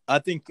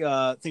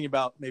thinking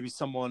about maybe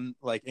someone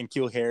like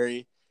N'Keal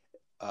Harry,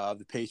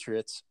 the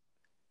Patriots,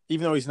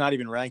 even though he's not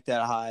even ranked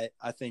that high,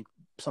 I think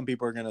some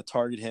people are going to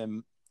target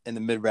him in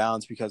the mid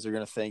rounds because they're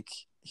going to think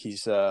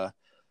he's for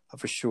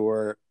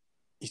sure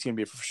he's going to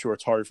be a for sure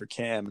target for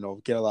Cam, and he'll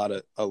get a lot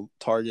of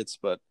targets.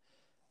 But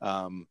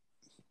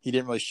he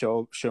didn't really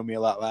show me a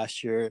lot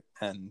last year,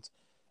 and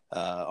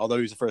although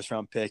he was a first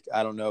round pick,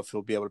 I don't know if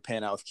he'll be able to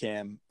pan out with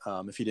Cam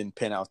if he didn't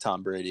pan out with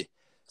Tom Brady.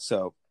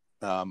 So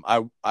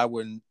I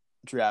wouldn't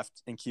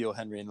draft N'Keal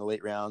Henry in the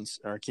late rounds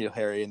or N'Keal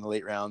Harry in the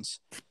late rounds.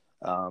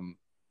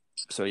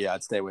 So yeah,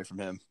 I'd stay away from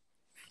him.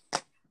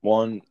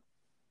 One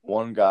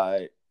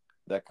guy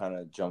that kind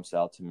of jumps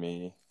out to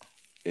me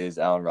is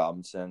Allen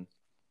Robinson,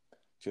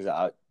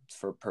 because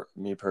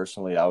me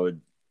personally,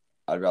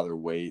 I'd rather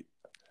wait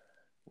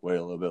a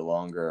little bit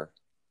longer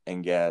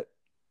and get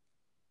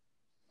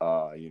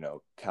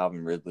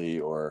Calvin Ridley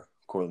or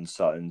Courtland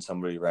Sutton,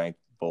 somebody ranked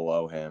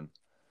below him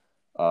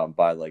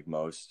by like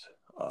most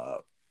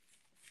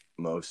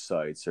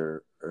sites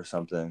or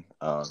something.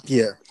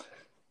 Yeah.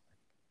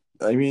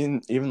 I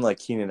mean, even like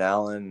Keenan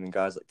Allen and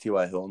guys like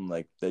T.Y. Hilton,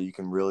 like that you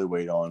can really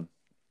wait on.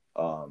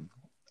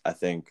 I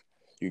think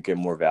you get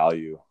more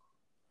value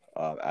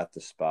at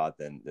the spot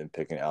than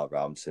picking Allen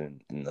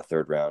Robinson in the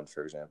third round,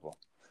 for example.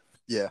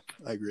 Yeah,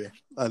 I agree.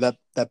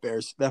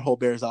 That whole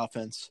Bears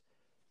offense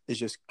is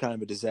just kind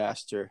of a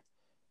disaster.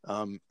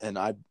 And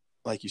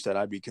like you said,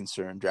 I'd be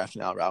concerned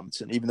drafting Allen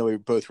Robinson, even though we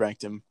both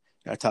ranked him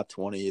in our top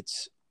 20.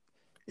 It's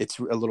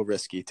a little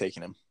risky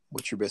taking him,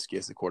 which you're risky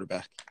as the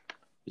quarterback.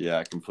 Yeah,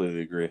 I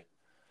completely agree.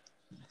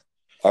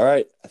 All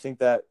right, I think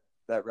that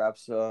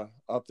wraps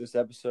up this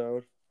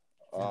episode.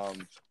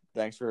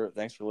 Thanks for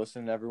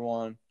listening,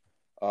 everyone.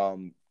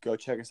 Go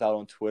check us out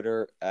on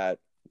Twitter at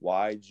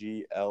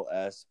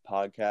YGLS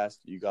Podcast.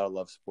 You Gotta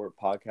Love Sport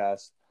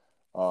Podcast.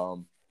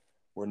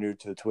 We're new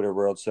to the Twitter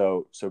world,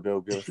 so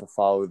go give us a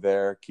follow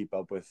there. Keep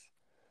up with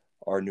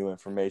our new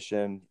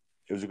information.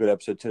 It was a good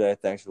episode today.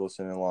 Thanks for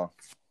listening along.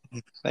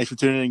 Thanks for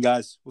tuning in,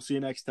 guys. We'll see you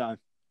next time.